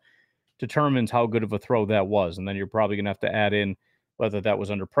ended up determines how good of a throw that was. And then you're probably going to have to add in whether that was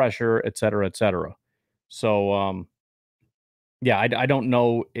under pressure, et cetera, et cetera. So, yeah, I don't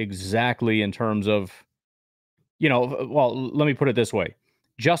know exactly in terms of, well, let me put it this way.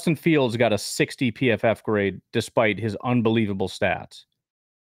 Justin Fields got a 60 PFF grade despite his unbelievable stats.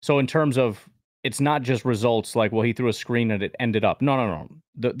 So in terms of, it's not just results like, well, he threw a screen and it ended up. No.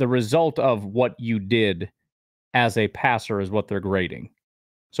 The result of what you did as a passer is what they're grading.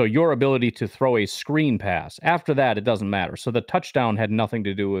 So your ability to throw a screen pass, after that, it doesn't matter. So the touchdown had nothing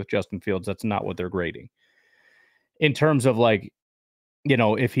to do with Justin Fields. That's not what they're grading. In terms of, like,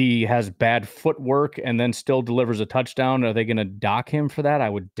 if he has bad footwork and then still delivers a touchdown, are they going to dock him for that? I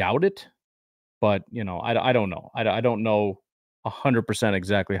would doubt it. But, I don't know. I don't know 100%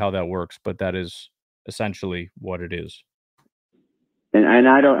 exactly how that works, but that is essentially what it is. And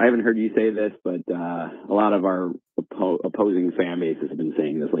I haven't heard you say this, but a lot of our opposing fan bases have been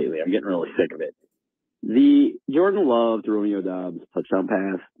saying this lately. I'm getting really sick of it. The Jordan Love to Romeo Doubs touchdown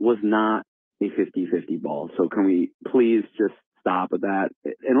pass was not a 50-50 ball. So can we please just stop with that?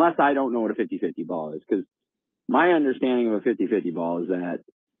 Unless I don't know what a 50-50 ball is, because my understanding of a 50-50 ball is that,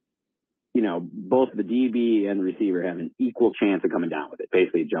 both the DB and the receiver have an equal chance of coming down with it,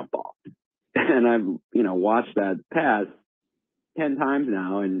 basically a jump ball. And I've, watched that pass 10 times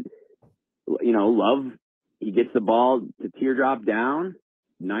now, and Love, he gets the ball to teardrop down,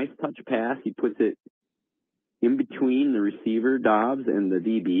 nice touch pass, he puts it in between the receiver Dobbs and the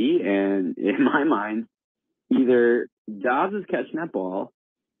DB, and in my mind, either Dobbs is catching that ball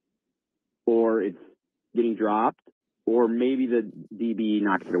or it's getting dropped, or maybe the DB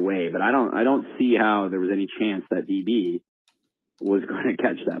knocks it away. But I don't see how there was any chance that DB was going to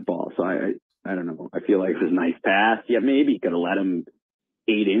catch that ball. So I don't know. I feel like it was a nice pass. Yeah, maybe could have let him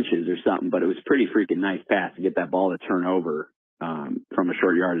 8 inches or something, but it was pretty freaking nice pass to get that ball to turn over from a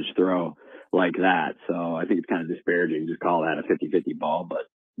short yardage throw like that. So I think it's kind of disparaging to call that a 50-50 ball, but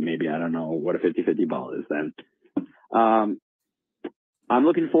maybe I don't know what a 50-50 ball is then. I'm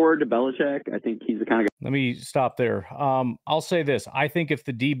looking forward to Belichick. I think he's the kind of guy. Let me stop there. I'll say this. I think if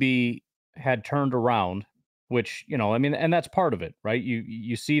the DB had turned around, which, and that's part of it, right?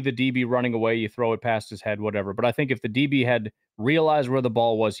 You see the DB running away, you throw it past his head, whatever. But I think if the DB had realized where the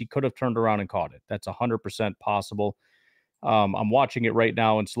ball was, he could have turned around and caught it. That's 100% possible. I'm watching it right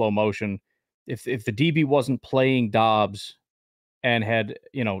now in slow motion. If the DB wasn't playing Dobbs and had,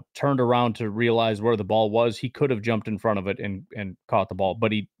 turned around to realize where the ball was, he could have jumped in front of it and caught the ball,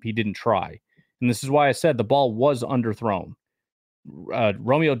 but he didn't try. And this is why I said the ball was underthrown.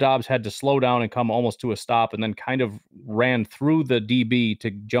 Romeo Dobbs had to slow down and come almost to a stop, and then kind of ran through the DB to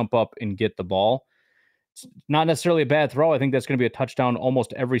jump up and get the ball. It's not necessarily a bad throw. I think that's going to be a touchdown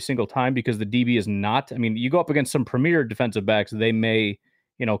almost every single time, because the DB is not. I mean, you go up against some premier defensive backs, they may,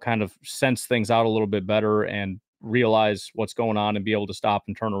 kind of sense things out a little bit better and realize what's going on and be able to stop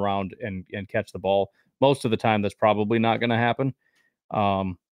and turn around and catch the ball. Most of the time, that's probably not going to happen.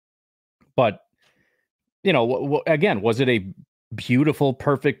 But, again, was it a beautiful,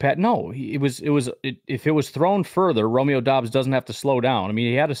 perfect pass? No, if it was thrown further, Romeo Dobbs doesn't have to slow down. I mean,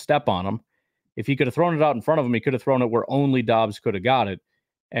 he had a step on him. If he could have thrown it out in front of him, he could have thrown it where only Dobbs could have got it.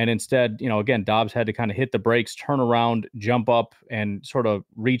 And instead, again, Dobbs had to kind of hit the brakes, turn around, jump up, and sort of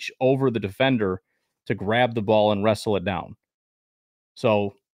reach over the defender to grab the ball and wrestle it down.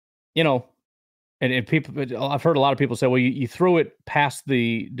 So, and people, I've heard a lot of people say, well, you threw it past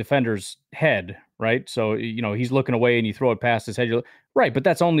the defender's head, right? So, he's looking away and you throw it past his head. Right, but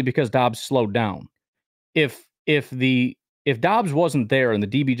that's only because Dobbs slowed down. If Dobbs wasn't there and the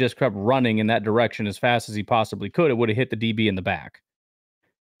DB just kept running in that direction as fast as he possibly could, it would have hit the DB in the back.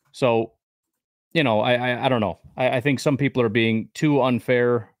 So, I don't know. I think some people are being too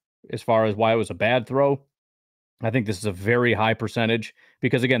unfair as far as why it was a bad throw. I think this is a very high percentage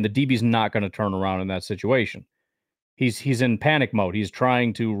because, again, the DB's not going to turn around in that situation. He's in panic mode. He's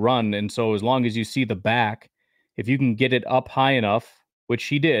trying to run. And so as long as you see the back, if you can get it up high enough which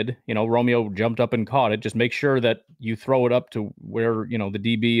he did, Romeo jumped up and caught it. Just make sure that you throw it up to where, the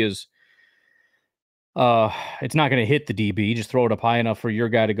DB is. It's not going to hit the DB. Just throw it up high enough for your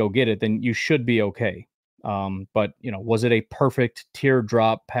guy to go get it. Then you should be okay. But was it a perfect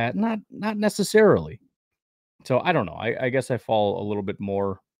teardrop pat? Not necessarily. So I don't know. I guess I fall a little bit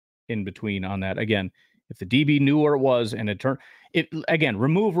more in between on that. Again, if the DB knew where it was and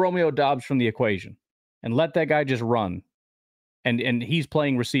remove Romeo Doubs from the equation and let that guy just run. And he's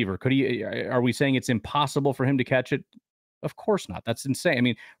playing receiver. Are we saying it's impossible for him to catch it? Of course not. That's insane. I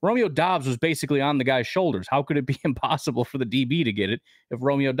mean, Romeo Doubs was basically on the guy's shoulders. How could it be impossible for the DB to get it if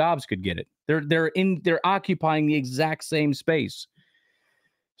Romeo Doubs could get it? They're occupying the exact same space.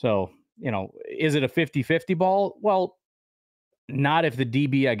 So, is it a 50-50 ball? Well, not if the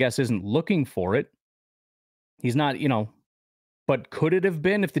DB, I guess, isn't looking for it. He's not, but could it have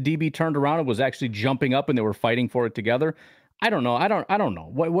been if the DB turned around and was actually jumping up and they were fighting for it together? I don't know. I don't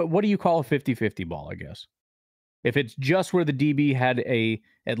know. What do you call a 50-50 ball, I guess? If it's just where the DB had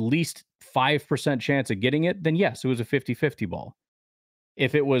at least 5% chance of getting it, then yes, it was a 50-50 ball.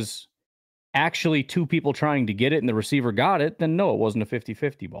 If it was actually two people trying to get it and the receiver got it, then no, it wasn't a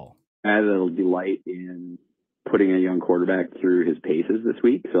 50-50 ball. I had a little delight in putting a young quarterback through his paces this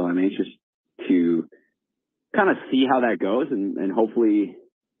week, so I'm anxious to kind of see how that goes, and hopefully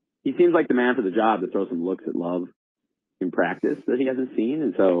he seems like the man for the job to throw some looks at Love in practice that he hasn't seen,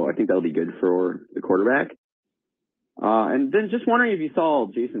 and so I think that'll be good for the quarterback. And then just wondering if you saw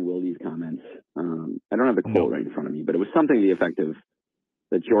Jason Wilde's comments. I don't have the quote right in front of me, but it was something to the effect of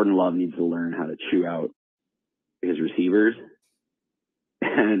that Jordan Love needs to learn how to chew out his receivers.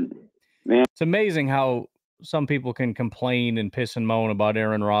 And man, it's amazing how some people can complain and piss and moan about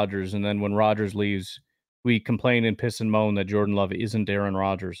Aaron Rodgers, and then when Rodgers leaves, we complain and piss and moan that Jordan Love isn't Aaron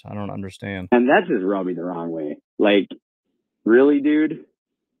Rodgers. I don't understand. And that just rubbed me the wrong way. Like, really, dude?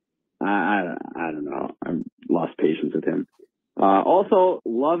 I don't know. I'm lost patience with him. Also,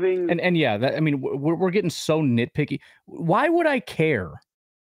 loving and yeah, we're getting so nitpicky. Why would I care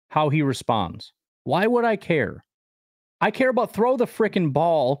how he responds? Why would I care? I care about throw the frickin'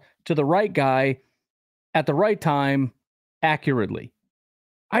 ball to the right guy at the right time accurately.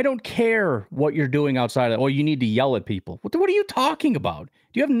 I don't care what you're doing outside of it. Oh, you need to yell at people. What are you talking about?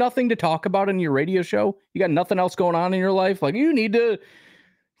 Do you have nothing to talk about in your radio show? You got nothing else going on in your life? Like, you need to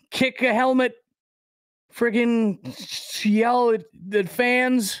kick a helmet, friggin' yell at the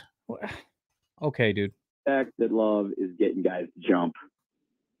fans. Okay, dude. The fact that Love is getting guys to jump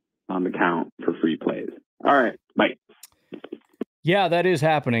on the count for free plays. All right, bye. Yeah, that is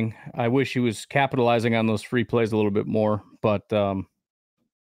happening. I wish he was capitalizing on those free plays a little bit more, but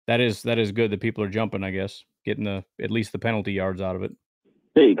that is good that people are jumping, I guess, getting at least the penalty yards out of it.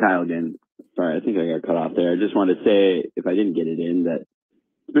 Hey, Kyle again. Sorry, I think I got cut off there. I just wanted to say, if I didn't get it in, that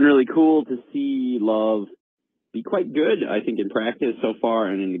it's been really cool to see Love be quite good, I think, in practice so far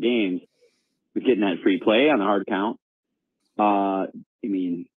and in the games with getting that free play on the hard count. I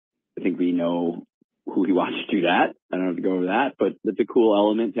think we know who he wants to do that. I don't have to go over that, but that's a cool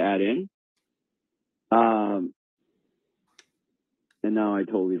element to add in. And now I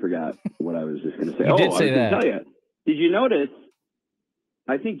totally forgot what I was just going to say. You did say I was going to tell you. Did you notice?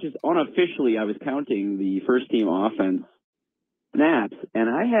 I think just unofficially, I was counting the first team offense snaps, and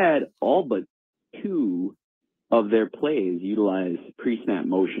I had all but 2 of their plays utilize pre-snap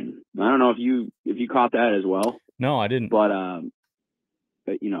motion. I don't know if you caught that as well. No, I didn't. But I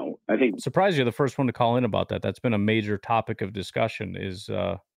think surprised you're the first one to call in about that. That's been a major topic of discussion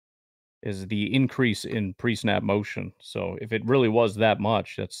is the increase in pre-snap motion. So if it really was that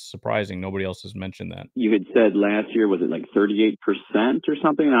much, that's surprising. Nobody else has mentioned that. You had said last year, was it like 38% or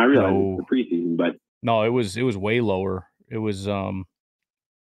something? And I realize it's the preseason, but no, it was way lower. It was I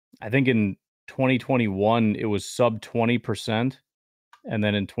think in 2021 it was sub 20%, and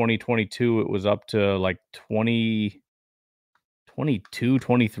then in 2022 it was up to like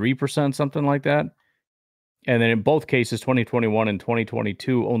 23%, something like that. And then in both cases, 2021 and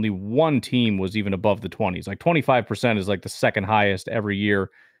 2022, only one team was even above the 20s. Like 25% is like the second highest every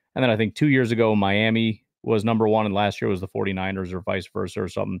year. And then I think 2 years ago, Miami was number one, and last year was the 49ers or vice versa or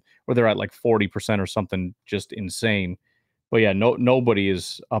something, where they're at like 40% or something just insane. But yeah, nobody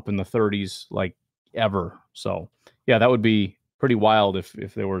is up in the 30s like ever. So yeah, that would be pretty wild if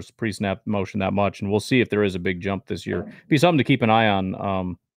there was pre-snap motion that much. And we'll see if there is a big jump this year. Be something to keep an eye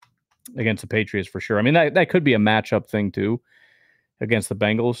on against the Patriots for sure. I mean, that could be a matchup thing too against the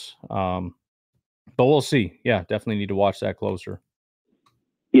Bengals. But we'll see. Yeah, definitely need to watch that closer.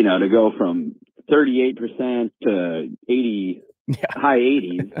 To go from 38% to 80, high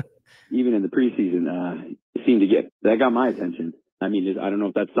 80s, even in the preseason, that got my attention. I mean, I don't know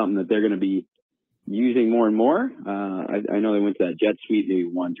if that's something that they're going to be using more and more. I know they went to that jet sweep maybe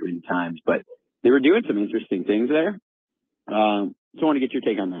 1-2 times, but they were doing some interesting things there. So I want to get your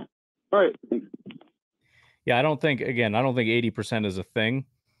take on that. All right. Thanks. Yeah, I don't think 80% is a thing.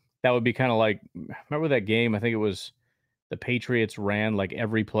 That would be kind of like, remember that game? I think it was the Patriots ran like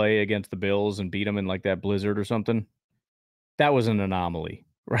every play against the Bills and beat them in like that blizzard or something. That was an anomaly,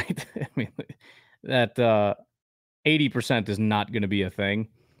 right? I mean, that 80% is not going to be a thing.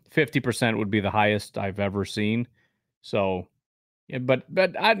 50% would be the highest I've ever seen. So, yeah, but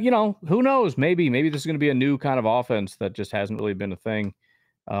I, who knows? Maybe this is going to be a new kind of offense that just hasn't really been a thing.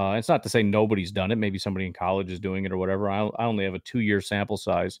 It's not to say nobody's done it. Maybe somebody in college is doing it or whatever. I only have a 2-year sample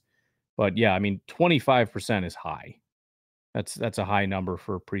size, but yeah, I mean, 25% is high. That's a high number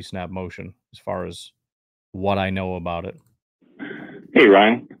for pre-snap motion as far as what I know about it. Hey,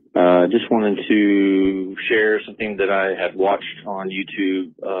 Ryan. Just wanted to share something that I had watched on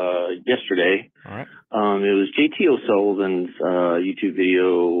YouTube yesterday. All right. It was JT O'Sullivan's YouTube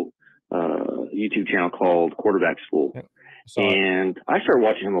channel called Quarterback School. Yep. And I started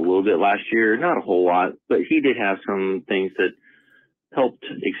watching him a little bit last year, not a whole lot, but he did have some things that helped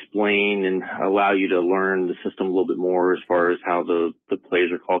explain and allow you to learn the system a little bit more as far as how the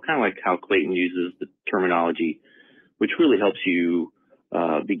plays are called, kind of like how Clayton uses the terminology, which really helps you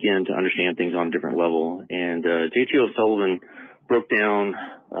begin to understand things on a different level. And JT O'Sullivan broke down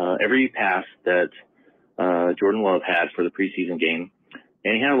every pass that Jordan Love had for the preseason game,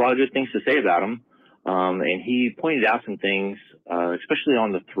 and he had a lot of good things to say about him. And he pointed out some things, especially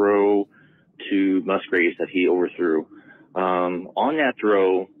on the throw to Musgraves that he overthrew. On that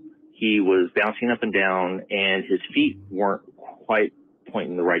throw, he was bouncing up and down, and his feet weren't quite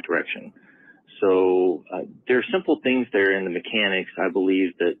pointing the right direction. So there are simple things there in the mechanics, I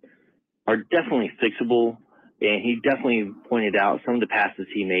believe, that are definitely fixable. And he definitely pointed out some of the passes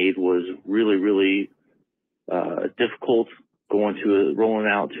he made was really, really difficult. Rolling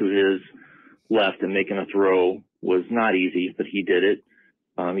out to his left and making a throw was not easy, but he did it.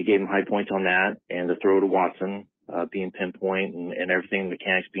 He gave him high points on that, and the throw to Watson being pinpoint and everything,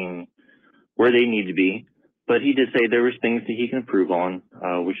 mechanics being where they need to be. But he did say there was things that he can improve on,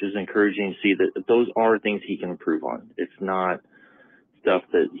 which is encouraging to see that those are things he can improve on. It's not stuff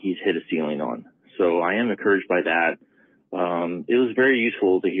that he's hit a ceiling on. So I am encouraged by that. It was very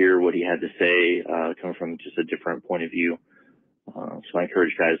useful to hear what he had to say, coming from just a different point of view. So I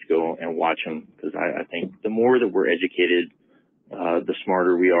encourage guys to go and watch him, because I think the more that we're educated, the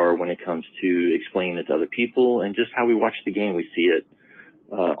smarter we are when it comes to explaining it to other people, and just how we watch the game, we see it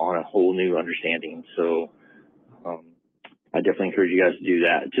on a whole new understanding. So I definitely encourage you guys to do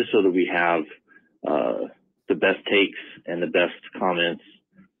that, just so that we have the best takes and the best comments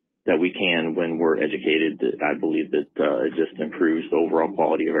that we can when we're educated. I believe that it just improves the overall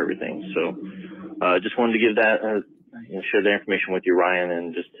quality of everything. So just wanted to give that, share that information with you, Ryan,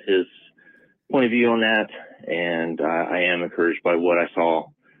 and just his point of view on that. And I am encouraged by what I saw.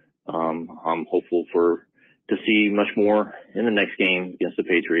 I'm hopeful to see much more in the next game against the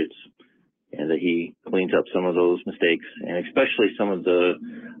Patriots, and that he cleans up some of those mistakes, and especially some of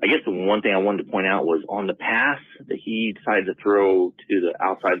I guess the one thing I wanted to point out was on the pass that he decided to throw to the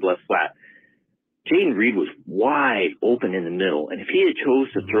outside left flat, Jaden Reed was wide open in the middle. And if he had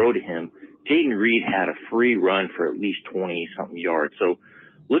chose to throw to him, Jaden Reed had a free run for at least 20-something yards. So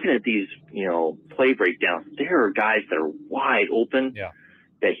looking at these, play breakdowns, there are guys that are wide open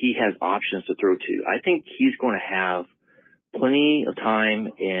that he has options to throw to. I think he's going to have plenty of time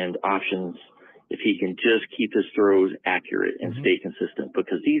and options if he can just keep his throws accurate and stay consistent,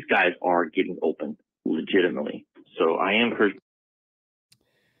 because these guys are getting open legitimately. So I am encouraged.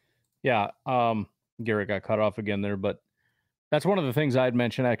 Yeah. Garrett got cut off again there, but that's one of the things I had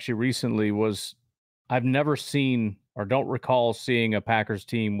mentioned actually recently was I've never seen or don't recall seeing a Packers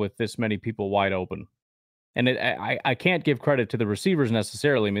team with this many people wide open. And I can't give credit to the receivers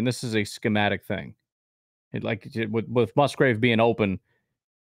necessarily. I mean, this is a schematic thing. With Musgrave being open,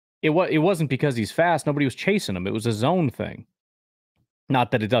 it wasn't because he's fast. Nobody was chasing him. It was a zone thing.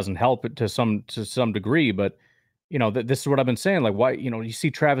 Not that it doesn't help it to some degree, but this is what I've been saying. Like, why, you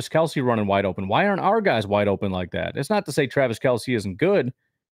see Travis Kelce running wide open. Why aren't our guys wide open like that? It's not to say Travis Kelce isn't good,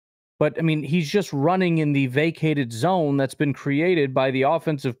 but I mean, he's just running in the vacated zone that's been created by the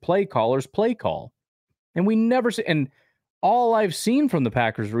offensive play caller's play call. And we never see, and all I've seen from the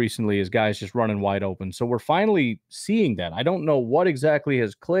Packers recently is guys just running wide open. So we're finally seeing that. I don't know what exactly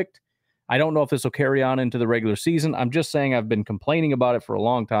has clicked. I don't know if this will carry on into the regular season. I'm just saying I've been complaining about it for a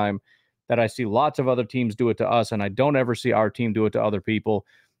long time, that I see lots of other teams do it to us, and I don't ever see our team do it to other people.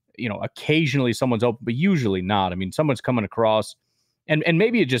 Occasionally someone's open, but usually not. I mean, someone's coming across, and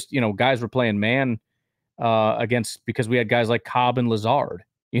maybe it just, guys were playing man against, because we had guys like Cobb and Lazard,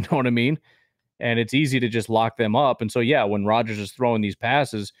 you know what I mean? And it's easy to just lock them up. And so, yeah, when Rodgers is throwing these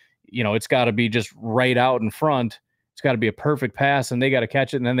passes, it's got to be just right out in front. It's got to be a perfect pass, and they got to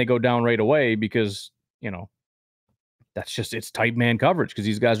catch it, and then they go down right away because, that's just, it's tight man coverage because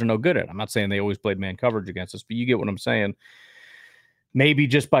these guys are no good at it. I'm not saying they always played man coverage against us, but you get what I'm saying. Maybe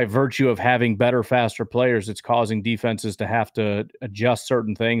just by virtue of having better, faster players, it's causing defenses to have to adjust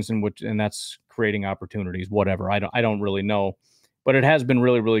certain things, and that's creating opportunities, whatever. I don't really know, but it has been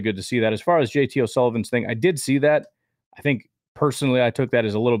really, really good to see that. As far as JT O'Sullivan's thing, I did see that. I think personally, I took that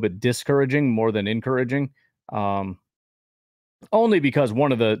as a little bit discouraging more than encouraging. Only because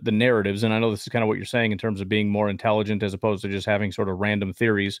one of the narratives, and I know this is kind of what you're saying in terms of being more intelligent as opposed to just having sort of random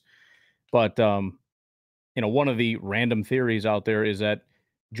theories, but one of the random theories out there is that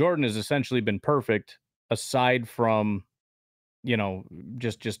Jordan has essentially been perfect aside from,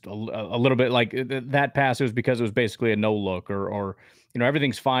 just a little bit like that pass. It was because it was basically a no look or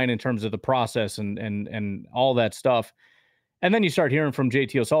everything's fine in terms of the process and all that stuff. And then you start hearing from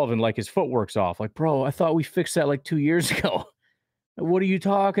JT O'Sullivan, like his footwork's off. Like, bro, I thought we fixed that like 2 years ago. What are you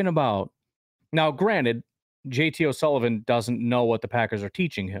talking about? Now, granted, JT O'Sullivan doesn't know what the Packers are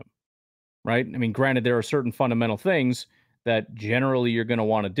teaching him, right? I mean, granted, there are certain fundamental things that generally you're going to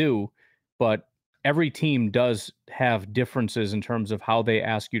want to do, but every team does have differences in terms of how they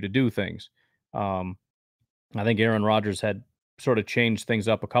ask you to do things. I think Aaron Rodgers had sort of changed things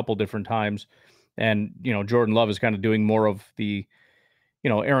up a couple different times, and Jordan Love is kind of doing more of the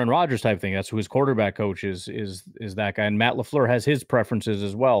Aaron Rodgers type thing. That's who his quarterback coach is that guy. And Matt LaFleur has his preferences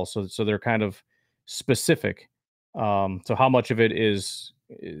as well. So they're kind of specific. So how much of it is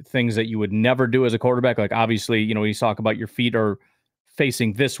things that you would never do as a quarterback? Like, obviously, you talk about your feet are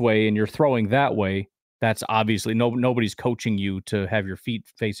facing this way and you're throwing that way. That's obviously nobody's coaching you to have your feet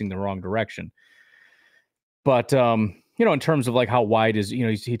facing the wrong direction. But, in terms of like how wide is,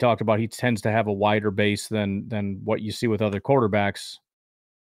 he talked about, he tends to have a wider base than what you see with other quarterbacks.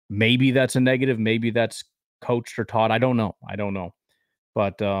 Maybe that's a negative. Maybe that's coached or taught. I don't know.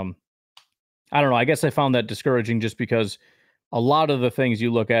 But I don't know. I guess I found that discouraging just because a lot of the things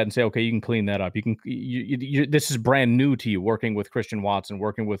you look at and say, okay, you can clean that up. You can. This is brand new to you. Working with Christian Watson,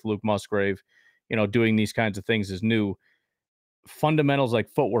 working with Luke Musgrave, doing these kinds of things is new. Fundamentals like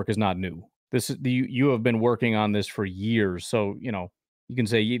footwork is not new. This is you have been working on this for years. So you can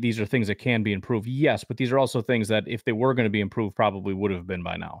say these are things that can be improved. Yes, but these are also things that if they were going to be improved, probably would have been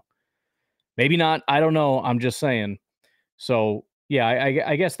by now. Maybe not. I don't know. I'm just saying. So, yeah,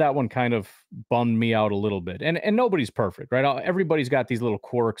 I guess that one kind of bummed me out a little bit. And nobody's perfect, right? Everybody's got these little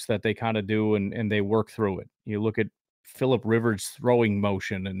quirks that they kind of do and they work through it. You look at Phillip Rivers' throwing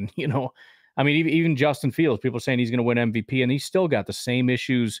motion and, I mean, even Justin Fields, people are saying he's going to win MVP, and he's still got the same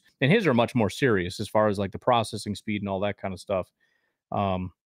issues. And his are much more serious as far as like the processing speed and all that kind of stuff.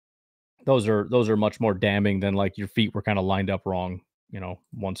 Those are much more damning than like your feet were kind of lined up wrong,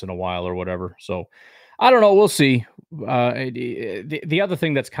 once in a while or whatever. So I don't know. We'll see. The other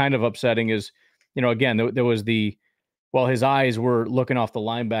thing that's kind of upsetting is, again, there was his eyes were looking off the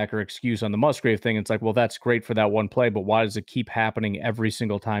linebacker excuse on the Musgrave thing. It's like, well, that's great for that one play, but why does it keep happening every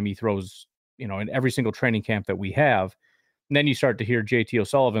single time he throws, in every single training camp that we have? And then you start to hear JT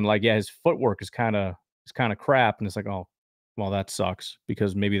O'Sullivan like, yeah, his footwork is kind of crap. And it's like, oh, well, that sucks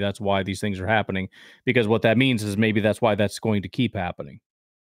because maybe that's why these things are happening, because what that means is maybe that's why that's going to keep happening.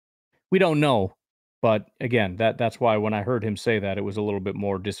 We don't know. But again, that's why when I heard him say that, it was a little bit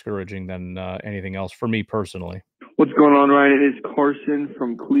more discouraging than anything else for me personally. What's going on, Ryan? It is Carson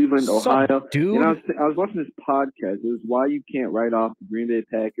from Cleveland, Ohio. Dude? And I was watching this podcast. It was Why You Can't Write Off the Green Bay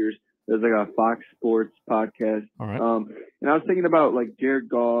Packers. There's like a Fox Sports podcast. All right. And I was thinking about like Jared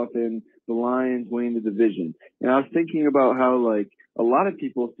Goff and the Lions winning the division. And I was thinking about how like a lot of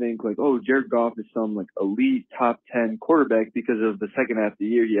people think like, oh, Jared Goff is some like elite top 10 quarterback because of the second half of the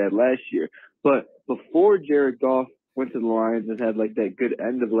year he had last year. But before Jared Goff went to the Lions and had like that good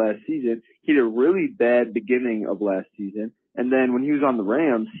end of last season, he had a really bad beginning of last season. And then when he was on the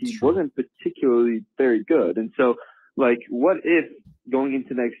Rams, he wasn't particularly very good. And so like, what if going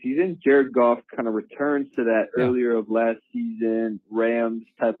into next season, Jared Goff kind of returns to that earlier of last season Rams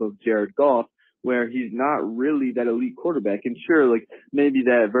type of Jared Goff, where he's not really that elite quarterback. And sure, like maybe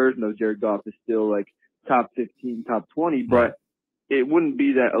that version of Jared Goff is still like top 15, top 20, but it wouldn't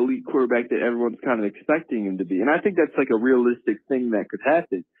be that elite quarterback that everyone's kind of expecting him to be. And I think that's like a realistic thing that could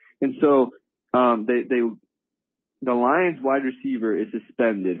happen. And so the Lions wide receiver is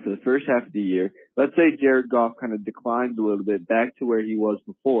suspended for the first half of the year. Let's say Jared Goff kind of declines a little bit back to where he was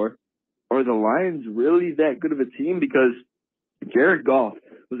before. Are the Lions really that good of a team? Because Jared Goff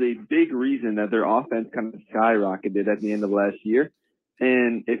was a big reason that their offense kind of skyrocketed at the end of last year.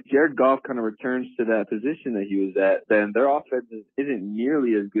 And if Jared Goff kind of returns to that position that he was at, then their offense isn't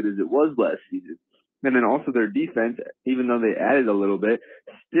nearly as good as it was last season. And then also their defense, even though they added a little bit,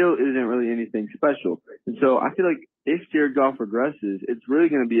 still isn't really anything special. And so I feel like if Jared Goff regresses, it's really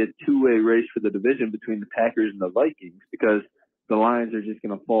going to be a two-way race for the division between the Packers and the Vikings because the Lions are just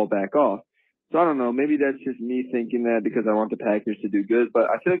going to fall back off. So I don't know. Maybe that's just me thinking that because I want the Packers to do good. But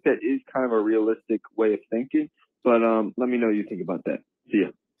I feel like that is kind of a realistic way of thinking. But let me know what you think about that. See ya.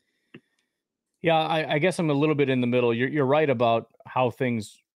 Yeah, I guess I'm a little bit in the middle. You're right about how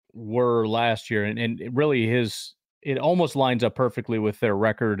things were last year, and it really it almost lines up perfectly with their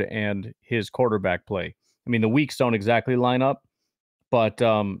record and his quarterback play. I mean, the weeks don't exactly line up, but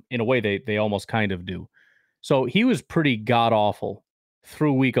in a way they almost kind of do. So he was pretty god awful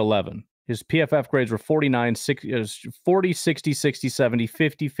through week 11. His PFF grades were 49, 40, 60, 60, 70,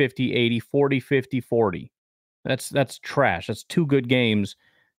 50, 50, 80, 40, 50, 40. That's trash. That's 2 good games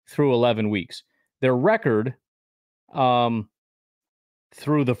through 11 weeks. Their record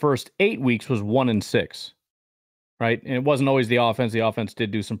through the first 8 weeks was 1-6, right? And it wasn't always the offense. The offense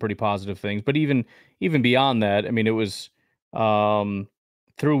did do some pretty positive things, but even beyond that, I mean, it was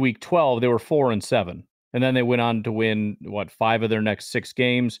through week 12 they were 4-7, and then they went on to win 5 of their next 6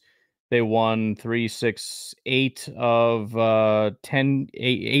 games. They won 3, 6, 8 of 10,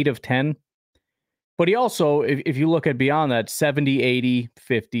 8 of 10. But he also, if you look at beyond that, 70, 80,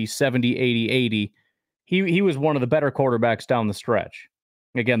 50, 70, 80, 80, he was one of the better quarterbacks down the stretch.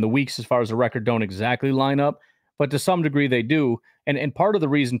 Again, the weeks as far as the record don't exactly line up, but to some degree they do. And part of the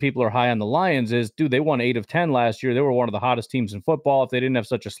reason people are high on the Lions is, dude, they won 8 of 10 last year. They were one of the hottest teams in football. If they didn't have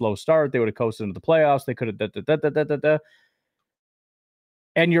such a slow start, they would have coasted into the playoffs. They could have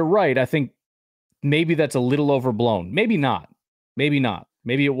And you're right. I think maybe that's a little overblown. Maybe not. Maybe not.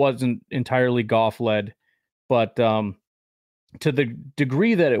 Maybe it wasn't entirely Goff-led, but to the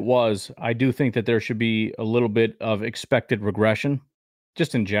degree that it was, I do think that there should be a little bit of expected regression,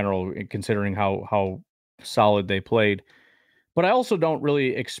 just in general, considering how solid they played. But I also don't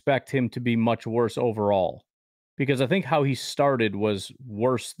really expect him to be much worse overall, because I think how he started was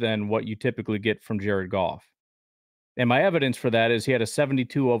worse than what you typically get from Jared Goff. And my evidence for that is he had a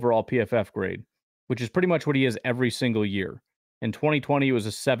 72 overall PFF grade, which is pretty much what he is every single year. In 2020, it was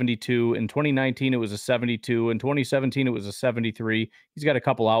a 72. In 2019, it was a 72. In 2017, it was a 73. He's got a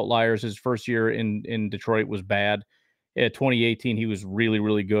couple outliers. His first year in Detroit was bad. In 2018, he was really,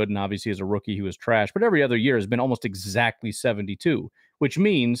 really good. And obviously, as a rookie, he was trash. But every other year has been almost exactly 72, which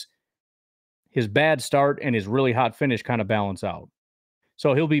means his bad start and his really hot finish kind of balance out.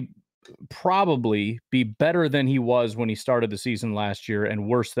 So he'll probably be better than he was when he started the season last year and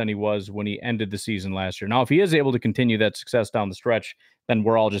worse than he was when he ended the season last year. Now, if he is able to continue that success down the stretch, then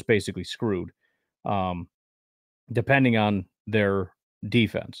we're all just basically screwed, depending on their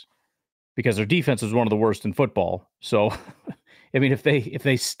defense, because their defense is one of the worst in football. So, I mean, if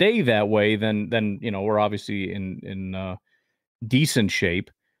they stay that way, then we're obviously in decent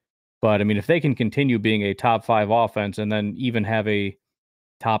shape. But I mean, if they can continue being a top 5 offense and then even have a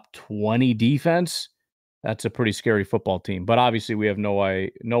top 20 defense, that's a pretty scary football team. But obviously we have no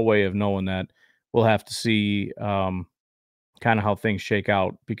way of knowing that. We'll have to see kind of how things shake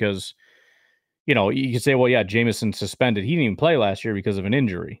out, because you could say, well, yeah, Jameson suspended. He didn't even play last year because of an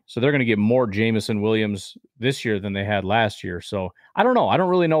injury. So they're going to get more Jameson Williams this year than they had last year. So I don't know. I don't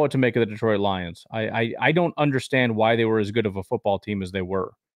really know what to make of the Detroit Lions. I don't understand why they were as good of a football team as they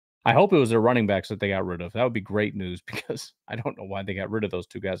were. I hope it was their running backs that they got rid of. That would be great news, because I don't know why they got rid of those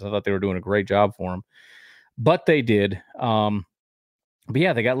 2 guys. I thought they were doing a great job for them, but they did. But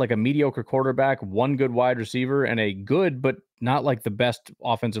yeah, they got like a mediocre quarterback, 1 good wide receiver, and a good, but not like the best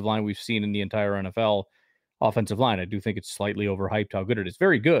offensive line we've seen in the entire NFL offensive line. I do think it's slightly overhyped how good it is.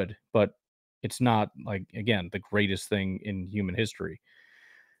 Very good, but it's not, like, again, the greatest thing in human history.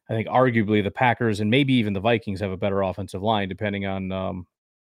 I think arguably the Packers and maybe even the Vikings have a better offensive line, depending on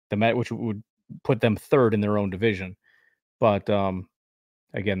which would put them 3rd in their own division. But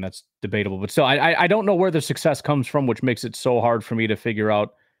again, that's debatable. But still, I don't know where the success comes from, which makes it so hard for me to figure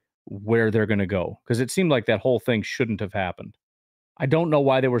out where they're going to go, because it seemed like that whole thing shouldn't have happened. I don't know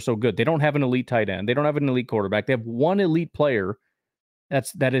why they were so good. They don't have an elite tight end. They don't have an elite quarterback. They have 1 elite player.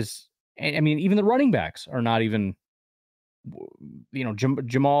 That is, I mean, even the running backs are not even,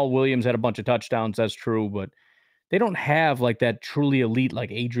 Jamal Williams had a bunch of touchdowns. That's true, but they don't have like that truly elite,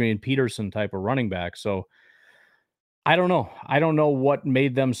 like Adrian Peterson type of running back. So I don't know. I don't know what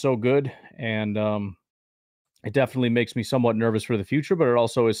made them so good. And it definitely makes me somewhat nervous for the future, but it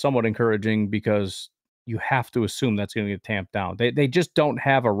also is somewhat encouraging, because you have to assume that's going to get tamped down. They just don't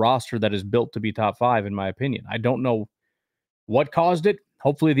have a roster that is built to be top 5, in my opinion. I don't know what caused it.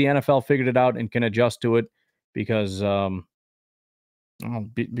 Hopefully the NFL figured it out and can adjust to it because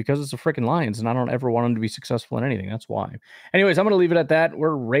because it's the freaking Lions, and I don't ever want them to be successful in anything. That's why. Anyways, I'm going to leave it at that.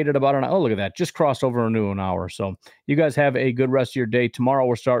 We're rated about an hour. Oh, look at that. Just crossed over an hour. So you guys have a good rest of your day. Tomorrow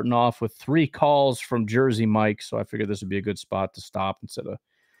we're starting off with 3 calls from Jersey Mike, so I figured this would be a good spot to stop instead of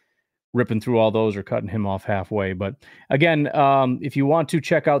ripping through all those or cutting him off halfway. But again, if you want to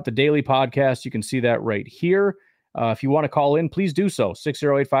check out the daily podcast, you can see that right here. If you want to call in, please do so.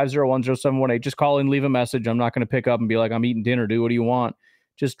 608-501-0718. Just call in, leave a message. I'm not going to pick up and be like, I'm eating dinner, dude. What do you want?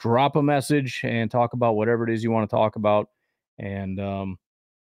 Just drop a message and talk about whatever it is you want to talk about. And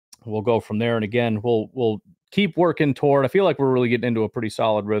we'll go from there. And again, we'll keep working toward, I feel like we're really getting into a pretty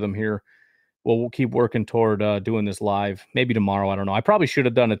solid rhythm here. We'll keep working toward doing this live. Maybe tomorrow. I don't know. I probably should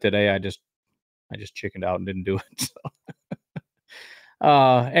have done it today. I just chickened out and didn't do it. So.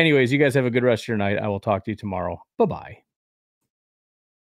 Anyways, you guys have a good rest of your night. I will talk to you tomorrow. Bye-bye.